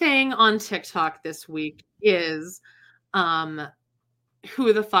big thing on TikTok this week is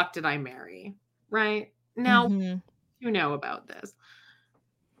who the fuck did I marry? Right? Now, you know about this.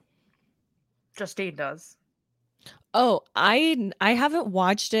 Justine does. Oh, I haven't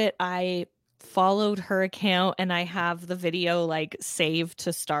watched it. I followed her account and I have the video like saved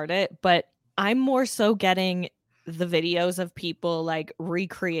to start it, but I'm more so getting the videos of people like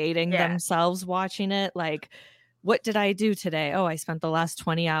recreating themselves watching it. Like, what did I do today? Oh, I spent the last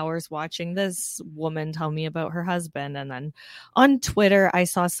 20 hours watching this woman tell me about her husband. And then on Twitter, I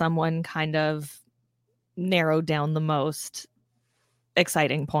saw someone kind of narrow down the most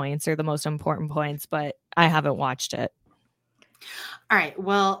exciting points or the most important points, but I haven't watched it. All right.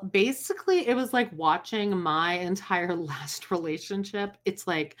 Well, basically, it was like watching my entire last relationship. It's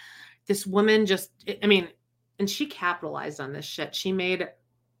like this woman and she capitalized on this shit. She made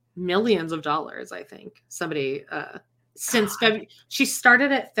millions of dollars, I think. Somebody since she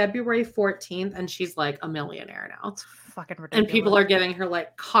started at February 14th and she's like a millionaire now. It's fucking ridiculous. And people are giving her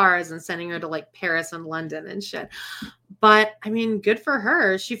like cars and sending her to like Paris and London and shit. But I mean, good for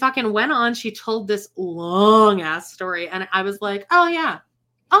her. She fucking went on. She told this long ass story. And I was like, oh yeah.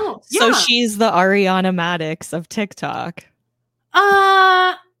 Oh, yeah. So she's the Ariana Madix of TikTok.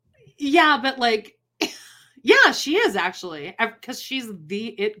 Yeah, but like, yeah, she is actually, because she's the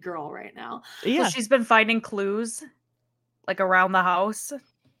it girl right now. Yeah. So she's been finding clues like around the house,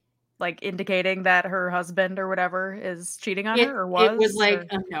 like indicating that her husband or whatever is cheating on her, or was? It was like,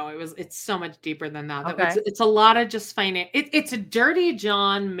 no, it's so much deeper than that. Okay. It's a lot of just finding, it's a dirty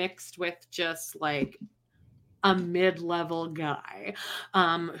John mixed with just like a mid-level guy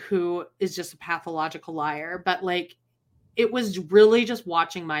who is just a pathological liar. But like, it was really just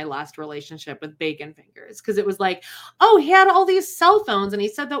watching my last relationship with Bacon Fingers, because it was like, oh, he had all these cell phones and he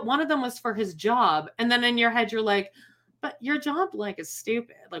said that one of them was for his job. And then in your head, you're like, but your job like is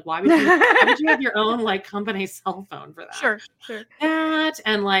stupid. Like, why would you have your own like company cell phone for that? Sure.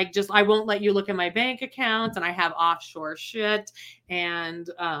 And like, just, I won't let you look at my bank accounts, and I have offshore shit. And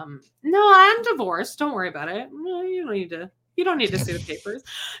no, I'm divorced. Don't worry about it. No, you don't need to see the papers.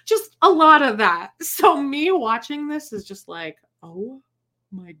 Just a lot of that. So me watching this is just like, oh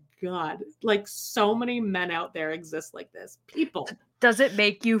my God. Like, so many men out there exist like this. People. Does it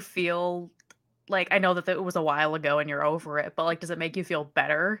make you feel like, I know that it was a while ago and you're over it, but like, does it make you feel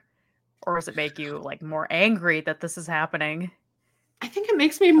better? Or does it make you like more angry that this is happening? I think it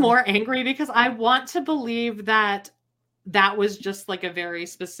makes me more angry because I want to believe that that was just like a very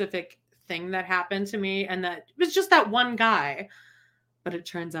specific thing that happened to me, and that it was just that one guy. But it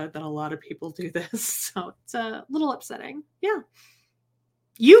turns out that a lot of people do this. So it's a little upsetting. Yeah.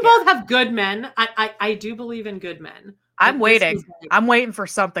 You both have good men. I do believe in good men. I'm waiting. Like, I'm waiting for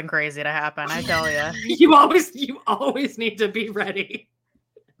something crazy to happen. I tell you. You always need to be ready.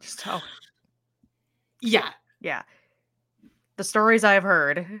 Just how. Yeah. The stories I've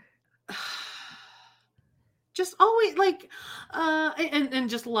heard. Just always like, and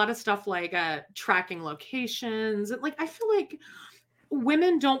just a lot of stuff like tracking locations. And like, I feel like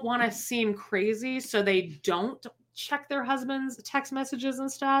women don't want to seem crazy, so they don't check their husband's text messages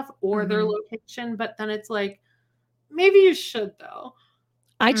and stuff or their location. But then it's like, maybe you should though.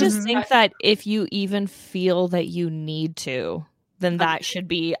 I just think that if you even feel that you need to, then that should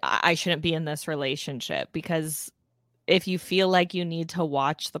be, I shouldn't be in this relationship, because if you feel like you need to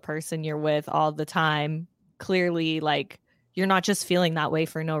watch the person you're with all the time, clearly like you're not just feeling that way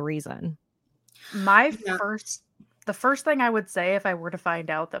for no reason. The first thing I would say if I were to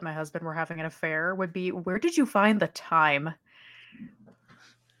find out that my husband were having an affair would be, where did you find the time?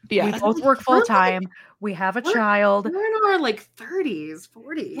 Yeah. We both work full time. We have a child. We're in our like 30s,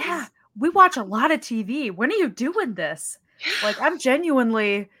 40s. Yeah. We watch a lot of TV. When are you doing this? Like, I'm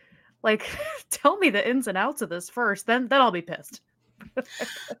genuinely like, tell me the ins and outs of this first, then I'll be pissed.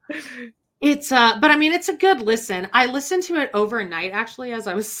 It's but I mean, it's a good listen. I listened to it overnight actually as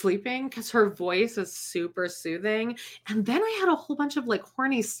I was sleeping, because her voice is super soothing. And then I had a whole bunch of like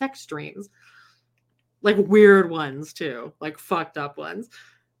horny sex dreams, like weird ones too, like fucked up ones.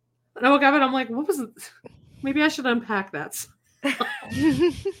 And I woke up and I'm like, what was it? Maybe I should unpack that.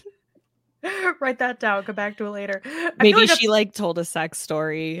 Write that down. Come back to it later. Maybe she like told a sex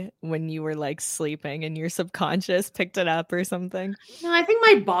story when you were like sleeping and your subconscious picked it up or something. No, I think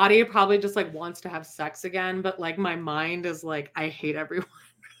my body probably just like wants to have sex again, but like my mind is like, I hate everyone.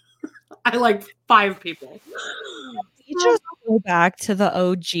 I like 5 people. You just go back to the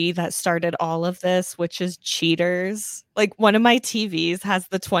OG that started all of this, which is Cheaters. Like, one of my TVs has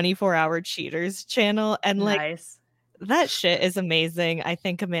the 24-hour Cheaters channel, and like, nice. That shit is amazing. I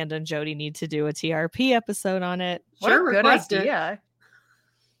think Amanda and Jody need to do a TRP episode on it. What a good idea.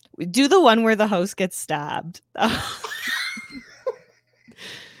 We do the one where the host gets stabbed. That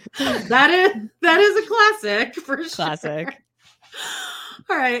is a classic for classic. Sure.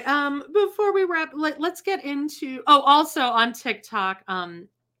 All right. Before we wrap, let's get into. Oh, also on TikTok,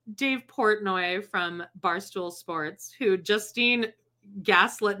 Dave Portnoy from Barstool Sports, who Justine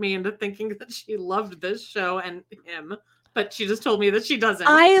gaslit me into thinking that she loved this show and him, but she just told me that she doesn't.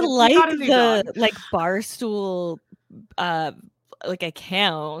 I But like we got a new the dog. like Barstool like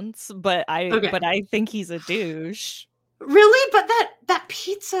accounts, but I think he's a douche. Really? But that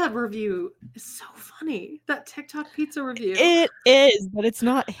pizza review is so funny. That TikTok pizza review. It is, but it's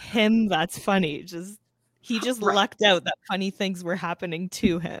not him that's funny. He just lucked out that funny things were happening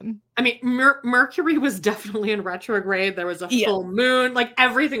to him. I mean, Mercury was definitely in retrograde. There was a full moon. Like,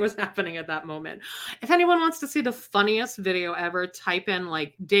 everything was happening at that moment. If anyone wants to see the funniest video ever, type in,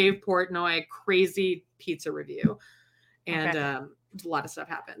 like, Dave Portnoy crazy pizza review. And a lot of stuff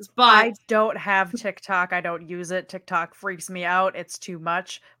happens. But I don't have TikTok. I don't use it. TikTok freaks me out. It's too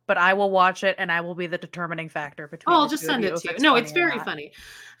much. But I will watch it, and I will be the determining factor between I'll just send it to you. No, it's very funny.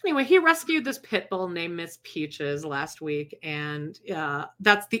 Anyway, he rescued this pit bull named Miss Peaches last week, and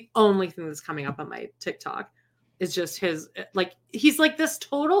that's the only thing that's coming up on my TikTok is just his, like, he's like this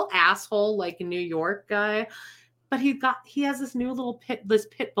total asshole, like New York guy, but he has this new little pit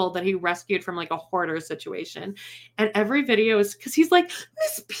bull that he rescued from like a hoarder situation, and every video is because he's like,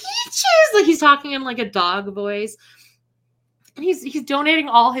 Miss Peaches, like he's talking in like a dog voice. And he's donating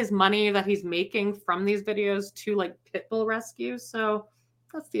all his money that he's making from these videos to like pit bull rescue. So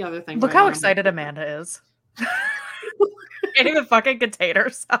that's the other thing. Look how excited Amanda is. Can't even fucking contain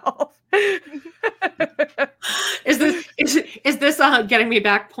herself. Is this getting me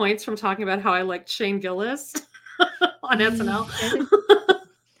back points from talking about how I liked Shane Gillis on SNL?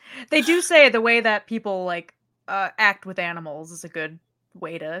 They do say the way that people like act with animals is a good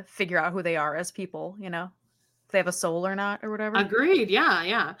way to figure out who they are as people, you know? If they have a soul or not or whatever. Agreed.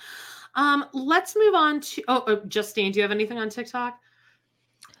 Yeah. Let's move on to Justine, do you have anything on TikTok?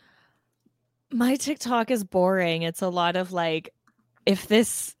 My TikTok is boring. It's a lot of like, if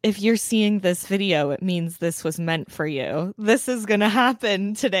you're seeing this video, it means this was meant for you. This is gonna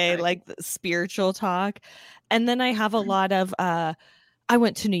happen today, like spiritual talk. And then I have a lot of I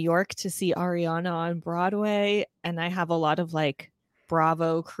went to New York to see Ariana on Broadway, and I have a lot of like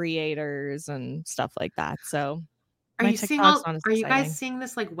Bravo creators and stuff like that. So are you guys seeing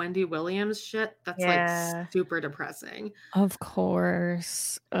this like Wendy Williams shit? That's like super depressing. Of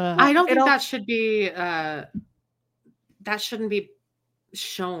course. I don't think that should be that shouldn't be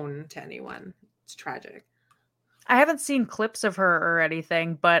shown to anyone. It's tragic. I haven't seen clips of her or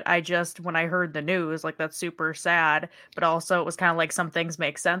anything, but when I heard the news, like that's super sad, but also it was kind of like some things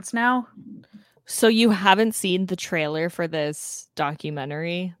make sense now. So you haven't seen the trailer for this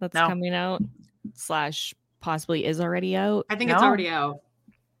documentary that's coming out / possibly is already out? I think it's already out.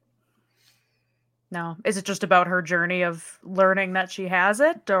 No. Is it just about her journey of learning that she has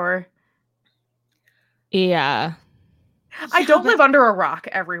it, or? Yeah. I don't live under a rock,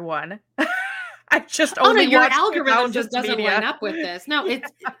 everyone. I just only your algorithm just doesn't line up with this. No,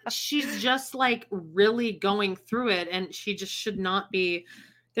 she's just like really going through it, and she just should not be.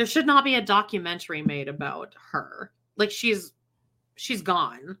 There should not be a documentary made about her. Like she's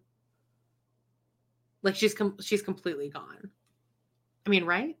gone. Like she's completely gone. I mean,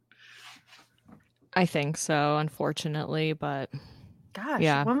 right? I think so, unfortunately, but gosh,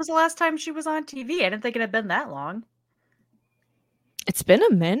 yeah. When was the last time she was on TV? I didn't think it had been that long. It's been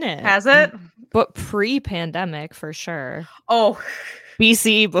a minute. Has it? But pre-pandemic for sure. Oh,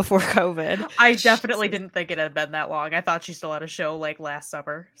 BC before COVID. I definitely didn't think it had been that long. I thought she still had a show like last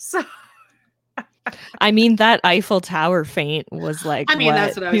summer. So I mean, that Eiffel Tower faint was like,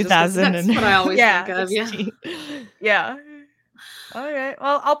 that's what I was 2000. That's what I always think of. Yeah. Okay.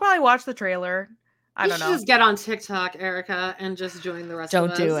 Well, I'll probably watch the trailer. I don't know. Just get on TikTok, Erica, and just join the rest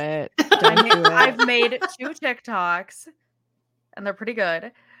of us. Don't do it. I've made 2 TikToks, and they're pretty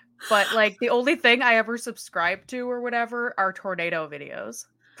good. But like the only thing I ever subscribe to or whatever are tornado videos.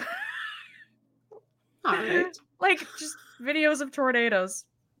 All right. Like just videos of tornadoes.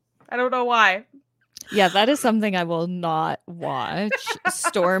 I don't know why. Yeah, that is something I will not watch.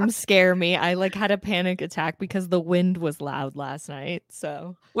 Storms scare me. I like had a panic attack because the wind was loud last night.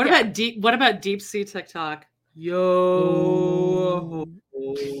 So what about deep sea TikTok? Yo.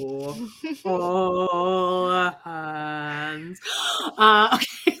 Oh, hands.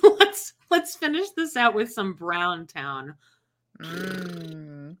 Okay, let's finish this out with some Brown Town.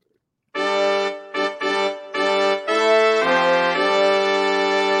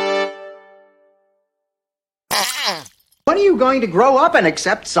 When are you going to grow up and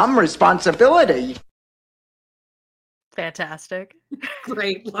accept some responsibility? Fantastic.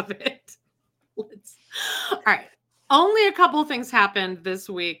 Great, love it. All right. Only a couple things happened this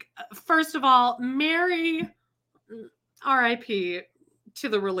week. First of all, Meri, R.I.P., to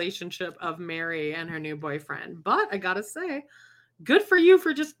the relationship of Meri and her new boyfriend. But I gotta say, good for you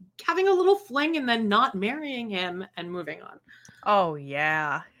for just having a little fling and then not marrying him and moving on. Oh,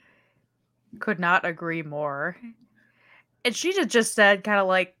 yeah. Could not agree more. And she just said kind of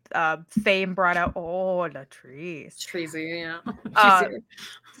like fame brought out, Latrice. Treasy, yeah.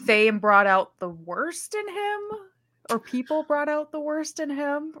 Fame brought out the worst in him, or people brought out the worst in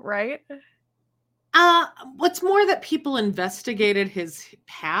him, right? What's more that people investigated his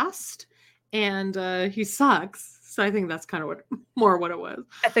past and he sucks. So I think that's kind of what it was.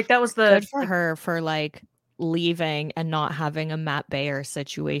 I think that was good for her for like leaving and not having a Matt Bayer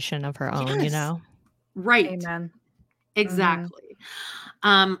situation of her own, you know? Right. Amen. Exactly.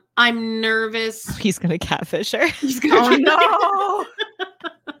 I'm nervous. He's gonna catfish her. No.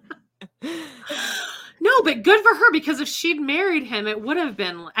 No, but good for her, because if she'd married him, it would have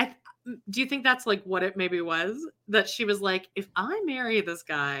been. Do you think that's like what it maybe was? That she was like, if I marry this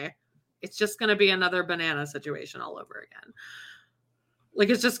guy, it's just going to be another banana situation all over again. Like,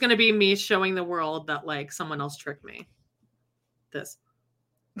 it's just going to be me showing the world that like someone else tricked me. This.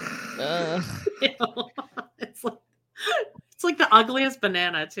 It's like the ugliest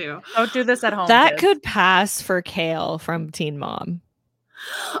banana too. Don't do this at home. That could pass for Kale from Teen Mom.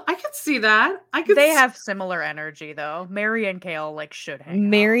 I could see that. They have similar energy though. Meri and Kale like should hang out.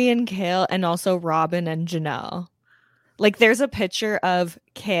 Meri and Kale, and also Robin and Janelle. Like, there's a picture of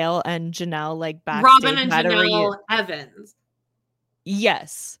Kale and Janelle like backstage. Robin and Janelle Evans.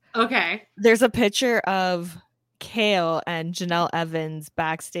 Yes. Okay. There's a picture of Kale and Janelle Evans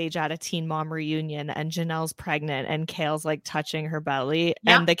backstage at a Teen Mom reunion, and Janelle's pregnant and Kale's like touching her belly,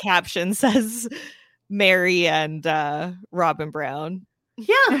 and the caption says Meri and Robin Brown.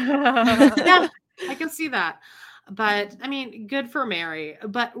 Yeah, I can see that. But I mean, good for Meri.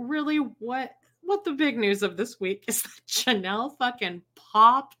 But really, what the big news of this week is that Janelle fucking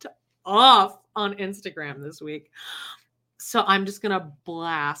popped off on Instagram this week. So I'm just gonna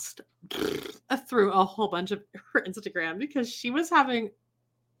blast through a whole bunch of her Instagram, because she was having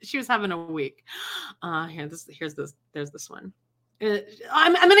a week. There's this one.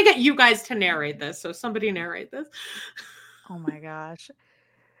 I'm gonna get you guys to narrate this. So somebody narrate this. Oh my gosh.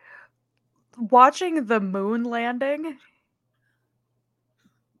 Watching the moon landing.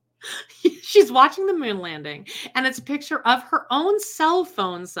 She's watching the moon landing, and it's a picture of her own cell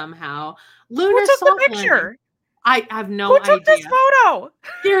phone somehow. Lunar Who took the soft picture? landing. I have no idea. Who took this photo?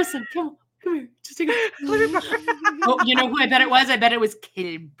 Garrison, come here. Just take a... Oh, you know who I bet it was? I bet it was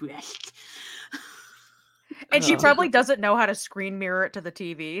Kilbrecht. And she probably doesn't know how to screen mirror it to the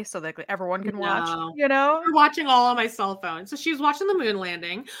TV so that everyone can watch, you know? We're watching all on my cell phone. So she was watching the moon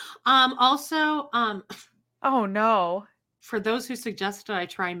landing. Oh no. For those who suggested I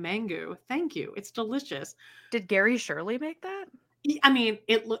try mango, thank you. It's delicious. Did Gary Shirley make that? I mean,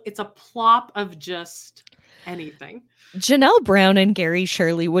 it's a plop of just anything. Janelle Brown and Gary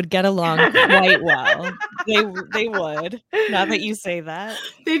Shirley would get along quite well. They would. Now that you say that,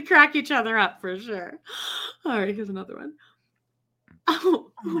 they'd crack each other up for sure. All right, here's another one.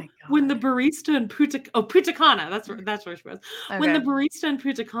 Oh my God! When the barista in Punta Cana, that's where she was. Okay. When the barista in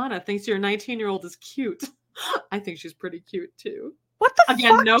Punta Cana thinks your 19-year-old is cute, I think she's pretty cute too. What the fuck,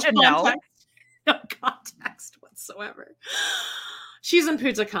 no Janelle? context, no context whatsoever. She's in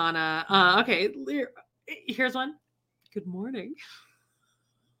Punta Cana. Okay, here's one. Good morning.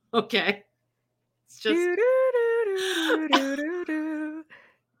 Okay. It's just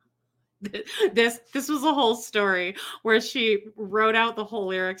this was a whole story where she wrote out the whole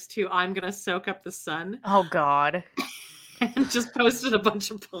lyrics to I'm Gonna Soak Up the Sun. Oh God. And just posted a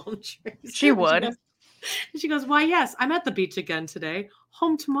bunch of palm trees. She would. She goes, why yes, I'm at the beach again today.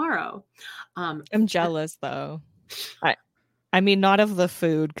 Home tomorrow. I'm jealous though. I mean, not of the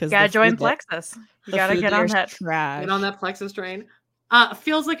food, because gotta join Plexus. You gotta get on that trash. Get on that Plexus train.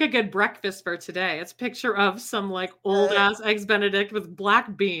 Feels like a good breakfast for today. It's a picture of some like old ass eggs Benedict with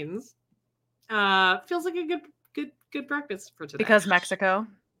black beans. Feels like a good breakfast for today. Because Mexico.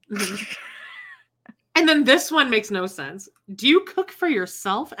 Mm-hmm. And then this one makes no sense. Do you cook for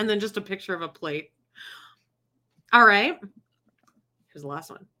yourself? And then just a picture of a plate. All right. Here's the last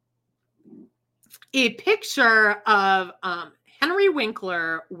one. A picture of Henry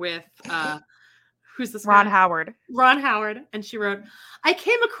Winkler with who's this? Ron guy? Howard. Ron Howard. And she wrote, I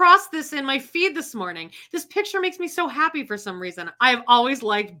came across this in my feed this morning. This picture makes me so happy for some reason. I have always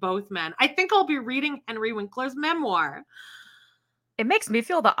liked both men. I think I'll be reading Henry Winkler's memoir. It makes me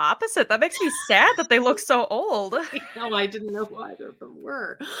feel the opposite. That makes me sad that they look so old. No, I didn't know who either of them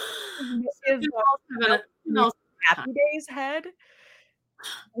were. Happy Days head.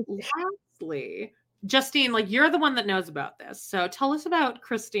 Lastly, Justine, like, you're the one that knows about this. So tell us about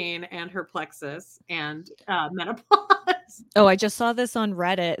Christine and her plexus and menopause. Oh, I just saw this on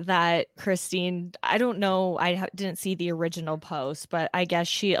Reddit that Christine, I don't know, didn't see the original post, but I guess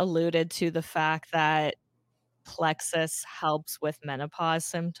she alluded to the fact that plexus helps with menopause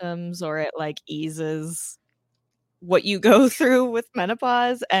symptoms, or it like eases what you go through with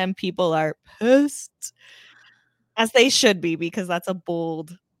menopause, and people are pissed, as they should be, because that's a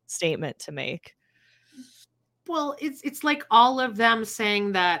bold statement to make. Well, it's like all of them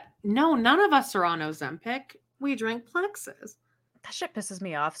saying that, no, none of us are on Ozempic. We drink Plexus. That shit pisses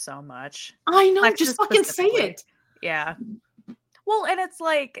me off so much. I know, Plexus just fucking say it. Yeah. Well, and it's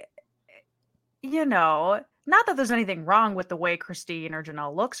like, you know, not that there's anything wrong with the way Christine or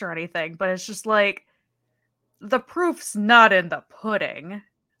Janelle looks or anything, but it's just like, the proof's not in the pudding,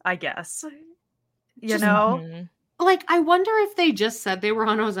 I guess. You know? Mm-hmm. Like, I wonder if they just said they were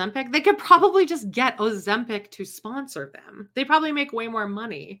on Ozempic. They could probably just get Ozempic to sponsor them. They probably make way more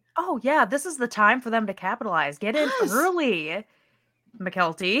money. Oh, yeah. This is the time for them to capitalize. Get in early,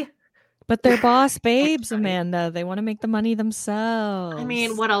 McKelty. But they're boss babes, Amanda. They want to make the money themselves. I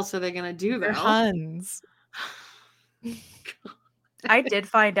mean, what else are they going to do, though? They're Huns. I did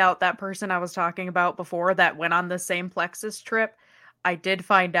find out that person I was talking about before that went on the same Plexus trip. I did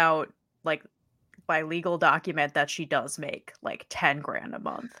find out, like, by legal document that she does make like 10 grand a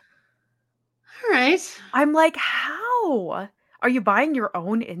month. All right. I'm like, how? Are you buying your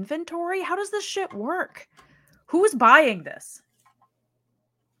own inventory? How does this shit work? Who's buying this?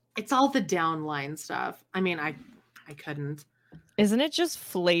 It's all the downline stuff. I mean, I couldn't. Isn't it just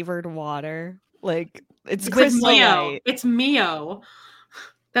flavored water? Like, it's with Crystal Mio. Light. It's Mio.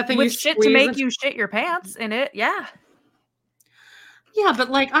 That thing with shit to make you shit your pants in it. Yeah. Yeah, but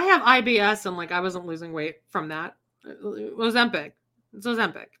like I have IBS and like I wasn't losing weight from that. Ozempic. It's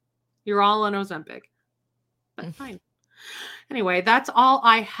Ozempic. You're all on Ozempic. But fine. Anyway, that's all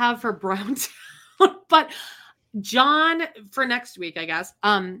I have for Browntown. But John, for next week, I guess,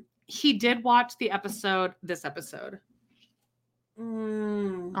 he did watch this episode.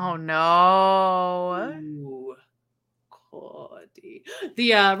 Oh no. Ooh.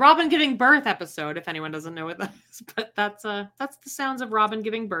 The Robin giving birth episode, if anyone doesn't know what that is, but that's the sounds of Robin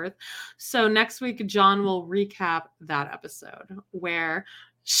giving birth. So next week, John will recap that episode where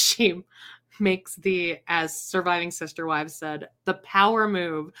she makes as Surviving Sister Wives said, the power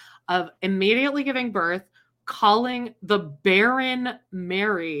move of immediately giving birth, calling the barren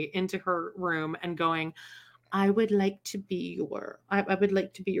Meri into her room and going, I would like to be your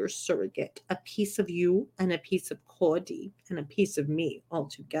surrogate, a piece of you and a piece of Cordy and a piece of me all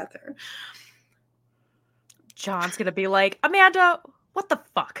together. John's going to be like, Amanda, what the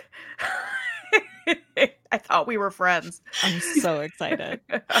fuck? I thought we were friends. I'm so excited.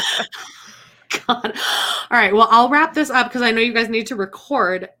 God. All right. Well, I'll wrap this up because I know you guys need to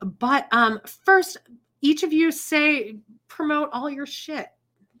record. But first, each of you promote all your shit.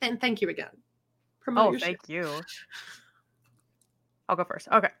 And thank you again. Thank you. I'll go first.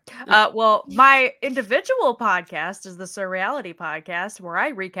 Okay. Well, my individual podcast is the Surreality Podcast, where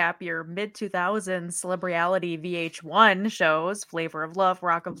I recap your mid-2000s celebrity VH1 shows, Flavor of Love,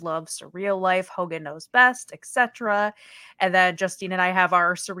 Rock of Love, Surreal Life, Hogan Knows Best, etc. And then Justine and I have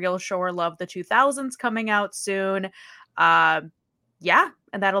our Surreal Shore Love the 2000s coming out soon. And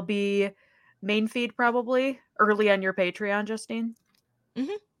that'll be main feed probably early on your Patreon, Justine.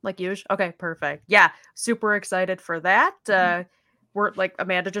 Mm-hmm. Like usual. Okay, perfect. Yeah, super excited for that. We're like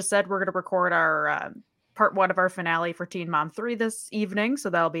Amanda just said, we're going to record our part 1 of our finale for Teen Mom 3 this evening, so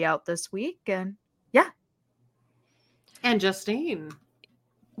that'll be out this week. And yeah. And Justine,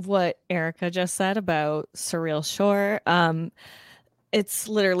 what Erica just said about Surreal Shore, it's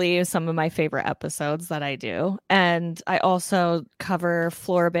literally some of my favorite episodes that I do. And I also cover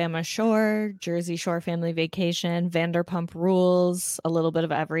Floribama Shore, Jersey Shore Family Vacation, Vanderpump Rules, a little bit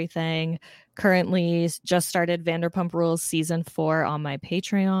of everything. Currently just started Vanderpump Rules season 4 on my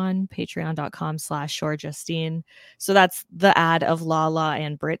Patreon, patreon.com/ShoreJustine. So that's the ad of Lala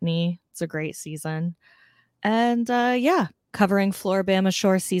and Brittany. It's a great season. And covering Floribama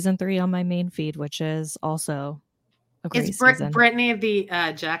Shore season 3 on my main feed, which is also is Brittany the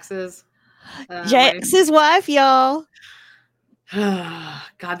Jax's wife, y'all?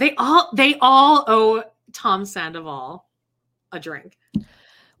 God, they all owe Tom Sandoval a drink.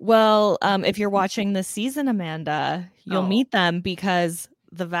 Well, if you're watching this season, Amanda, you'll meet them because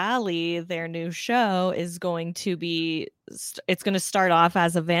The Valley, their new show, is going to be. It's going to start off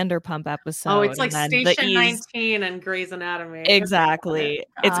as a Vanderpump episode. Oh, it's like Station 19 and Grey's Anatomy. Exactly.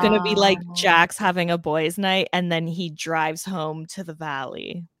 It's going to be like Jax having a boys' night, and then he drives home to the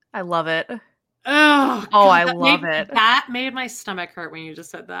Valley. I love it. Oh, Oh, God, I love it. That made my stomach hurt when you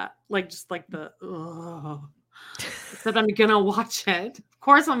just said that. Like, just like the, except I'm going to watch it. Of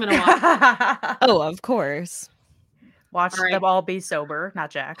course I'm going to watch it. Oh, of course. Watch them all be sober,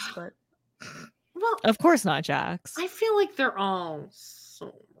 not Jax, but. Well, of course not Jax. I feel like they're all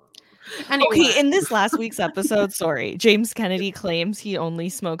sober. Anyway. Okay, in this last week's episode, James Kennedy claims he only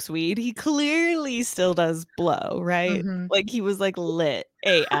smokes weed. He clearly still does blow, right? Mhm. Like he was like lit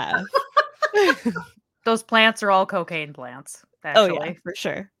AF. Those plants are all cocaine plants, actually. Oh yeah, for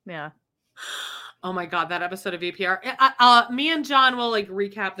sure. Yeah. Oh my God, that episode of VPR. Me and John will like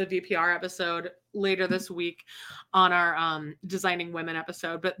recap the VPR episode later this week on our Designing Women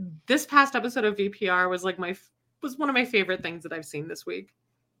episode. But this past episode of VPR was like was one of my favorite things that I've seen this week,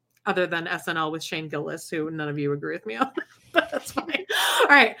 other than SNL with Shane Gillis, who none of you agree with me on, but that's fine. All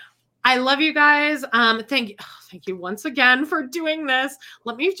right. I love you guys. Thank you once again for doing this.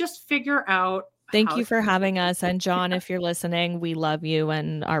 Let me just figure out. Thank you for having us. And John, if you're listening, we love you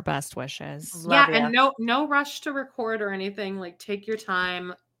and our best wishes. And no rush to record or anything. Like, take your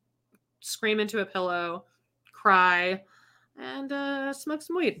time, scream into a pillow, cry, and smoke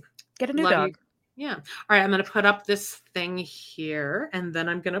some weed. Get a new dog. Yeah. All right. I'm going to put up this thing here, and then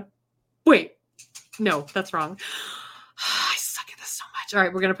I'm going to wait. No, that's wrong. I suck at this so much. All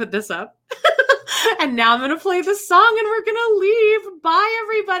right. We're going to put this up. And now I'm going to play the song and we're going to leave. Bye,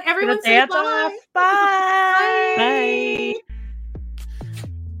 everybody. Everyone say bye. Bye. Bye.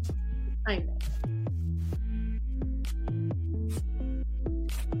 I know.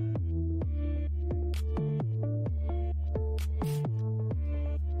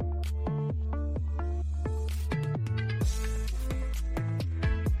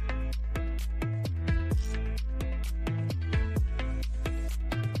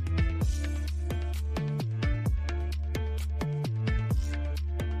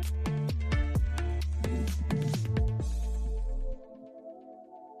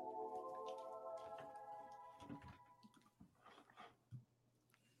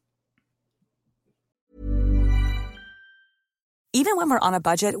 Even when we're on a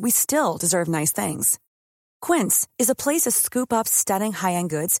budget, we still deserve nice things. Quince is a place to scoop up stunning high-end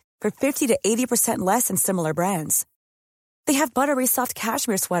goods for 50 to 80% less than similar brands. They have buttery soft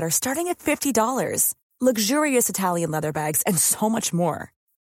cashmere sweaters starting at $50, luxurious Italian leather bags, and so much more.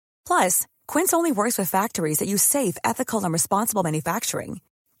 Plus, Quince only works with factories that use safe, ethical, and responsible manufacturing.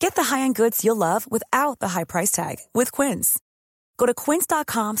 Get the high-end goods you'll love without the high price tag with Quince. Go to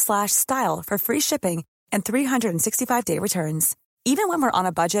quince.com/style for free shipping and 365-day returns. Even when we're on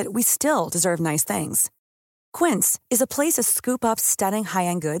a budget, we still deserve nice things. Quince is a place to scoop up stunning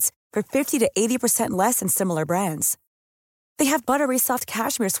high-end goods for 50 to 80% less than similar brands. They have buttery soft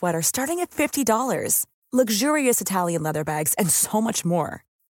cashmere sweaters starting at $50, luxurious Italian leather bags, and so much more.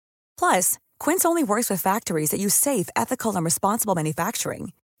 Plus, Quince only works with factories that use safe, ethical, and responsible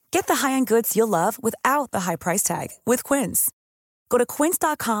manufacturing. Get the high-end goods you'll love without the high price tag with Quince. Go to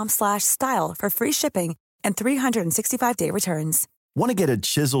quince.com/style for free shipping and 365-day returns. Want to get a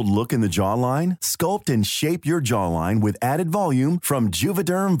chiseled look in the jawline? Sculpt and shape your jawline with added volume from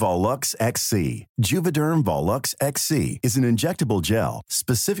Juvederm Volux XC. Juvederm Volux XC is an injectable gel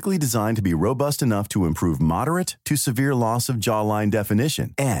specifically designed to be robust enough to improve moderate to severe loss of jawline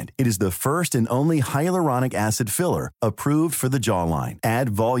definition. And it is the first and only hyaluronic acid filler approved for the jawline.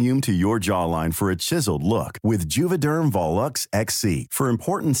 Add volume to your jawline for a chiseled look with Juvederm Volux XC. For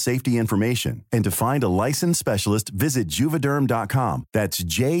important safety information and to find a licensed specialist, visit Juvederm.com. That's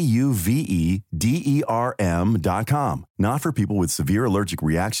Juvederm.com. Not for people with severe allergic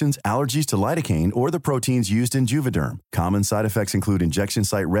reactions, allergies to lidocaine, or the proteins used in Juvederm. Common side effects include injection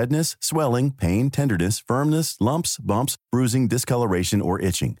site redness, swelling, pain, tenderness, firmness, lumps, bumps, bruising, discoloration, or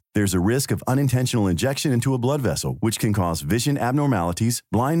itching. There's a risk of unintentional injection into a blood vessel, which can cause vision abnormalities,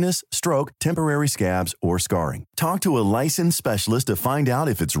 blindness, stroke, temporary scabs, or scarring. Talk to a licensed specialist to find out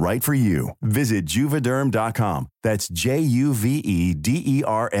if it's right for you. Visit Juvederm.com. That's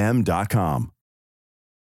Juvederm.com.